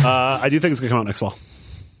Matrix. I do think it's going to come out next fall.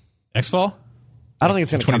 Next fall? I don't think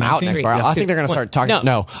it's going to come out 2019? next year. I think they're going to start talking. No.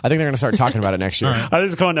 No, I think they're going to start talking about it next year. All right. I think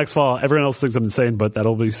it's coming out next fall. Everyone else thinks I'm insane, but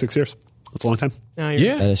that'll be 6 years. That's a long time. No, you're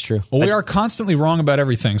Yeah. right. That is true. Well, we are constantly wrong about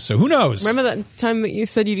everything, so who knows? Remember that time that you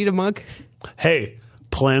said you'd eat a mug? Hey,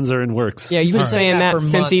 Plans are in works. Yeah, you've been saying that for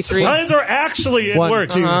since months. E3. Plans are actually in 1,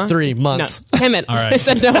 works. 2, 3 No, months. damn it. All right. I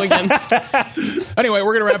said no again. Anyway,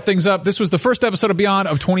 we're going to wrap things up. This was the first episode of Beyond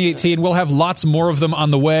of 2018. We'll have lots more of them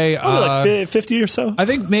on the way. Like 50 or so. I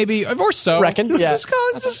think maybe, or so. Reckon, Let's yeah. just call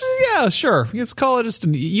it, yeah, sure. Let's call it just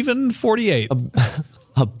an even 48.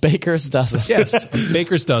 A baker's dozen. Yes, a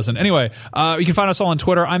baker's dozen. Anyway, you can find us all on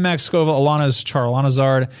Twitter. I'm Max Scova. Alana's Charlana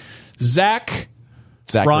Zard. Zach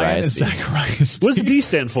Ryan is Zacharias. What does the D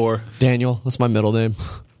stand for? Daniel. That's my middle name.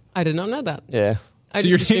 I did not know that. Yeah. I So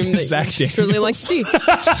just your name assumed is that Zach you just really like tea.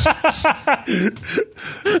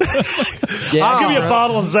 Yeah. Give me a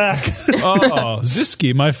bottle of Zach. Oh,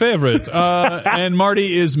 Ziski, my favorite. And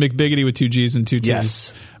Marty is McBiggity with 2 G's and 2 T's.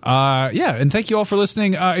 Yes. Yeah, and thank you all for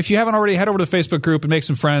listening. If you haven't already, head over to the Facebook group and make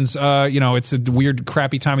some friends. It's a weird,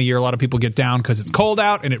 crappy time of year. A lot of people get down because it's cold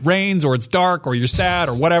out and it rains or it's dark or you're sad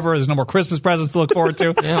or whatever. There's no more Christmas presents to look forward to.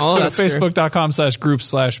 all Go that's to true.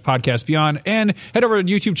 facebook.com/group/podcast beyond and head over to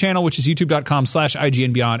the YouTube channel, which is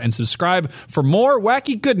youtube.com/IGN beyond, and subscribe for more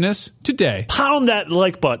wacky goodness today. Pound that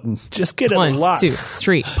like button. Just get it a 1, lot. 2,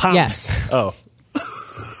 3. Pound. Yes. Oh.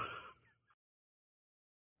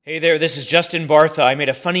 Hey there, this is Justin Bartha. I made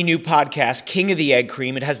a funny new podcast, King of the Egg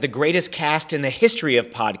Cream. It has the greatest cast in the history of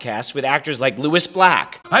podcasts with actors like Louis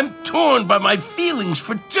Black, I'm torn by my feelings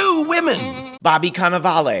for 2 women. Bobby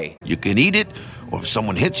Cannavale, You can eat it, or if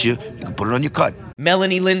someone hits you, you can put it on your cut.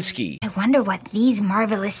 Melanie Linsky, I wonder what these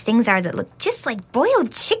marvelous things are that look just like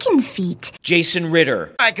boiled chicken feet. Jason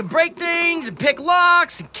Ritter, I can break things and pick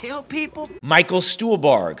locks and kill people. Michael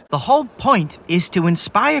Stuhlbarg, The whole point is to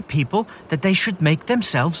inspire people that they should make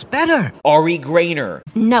themselves better. Ari Grainer,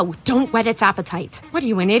 No, don't whet its appetite. What are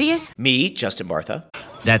you, an idiot? me, Justin Bartha,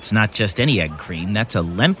 That's not just any egg cream, that's a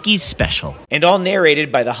Lemke's special. and all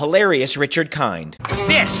narrated by the hilarious Richard Kind.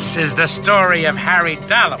 This is the story of Harry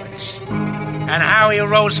Dalowitz and how he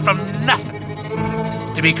rose from nothing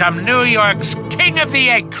to become New York's King of the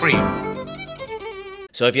Egg Cream.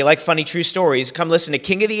 So if you like funny true stories, come listen to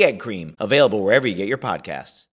King of the Egg Cream, available wherever you get your podcasts.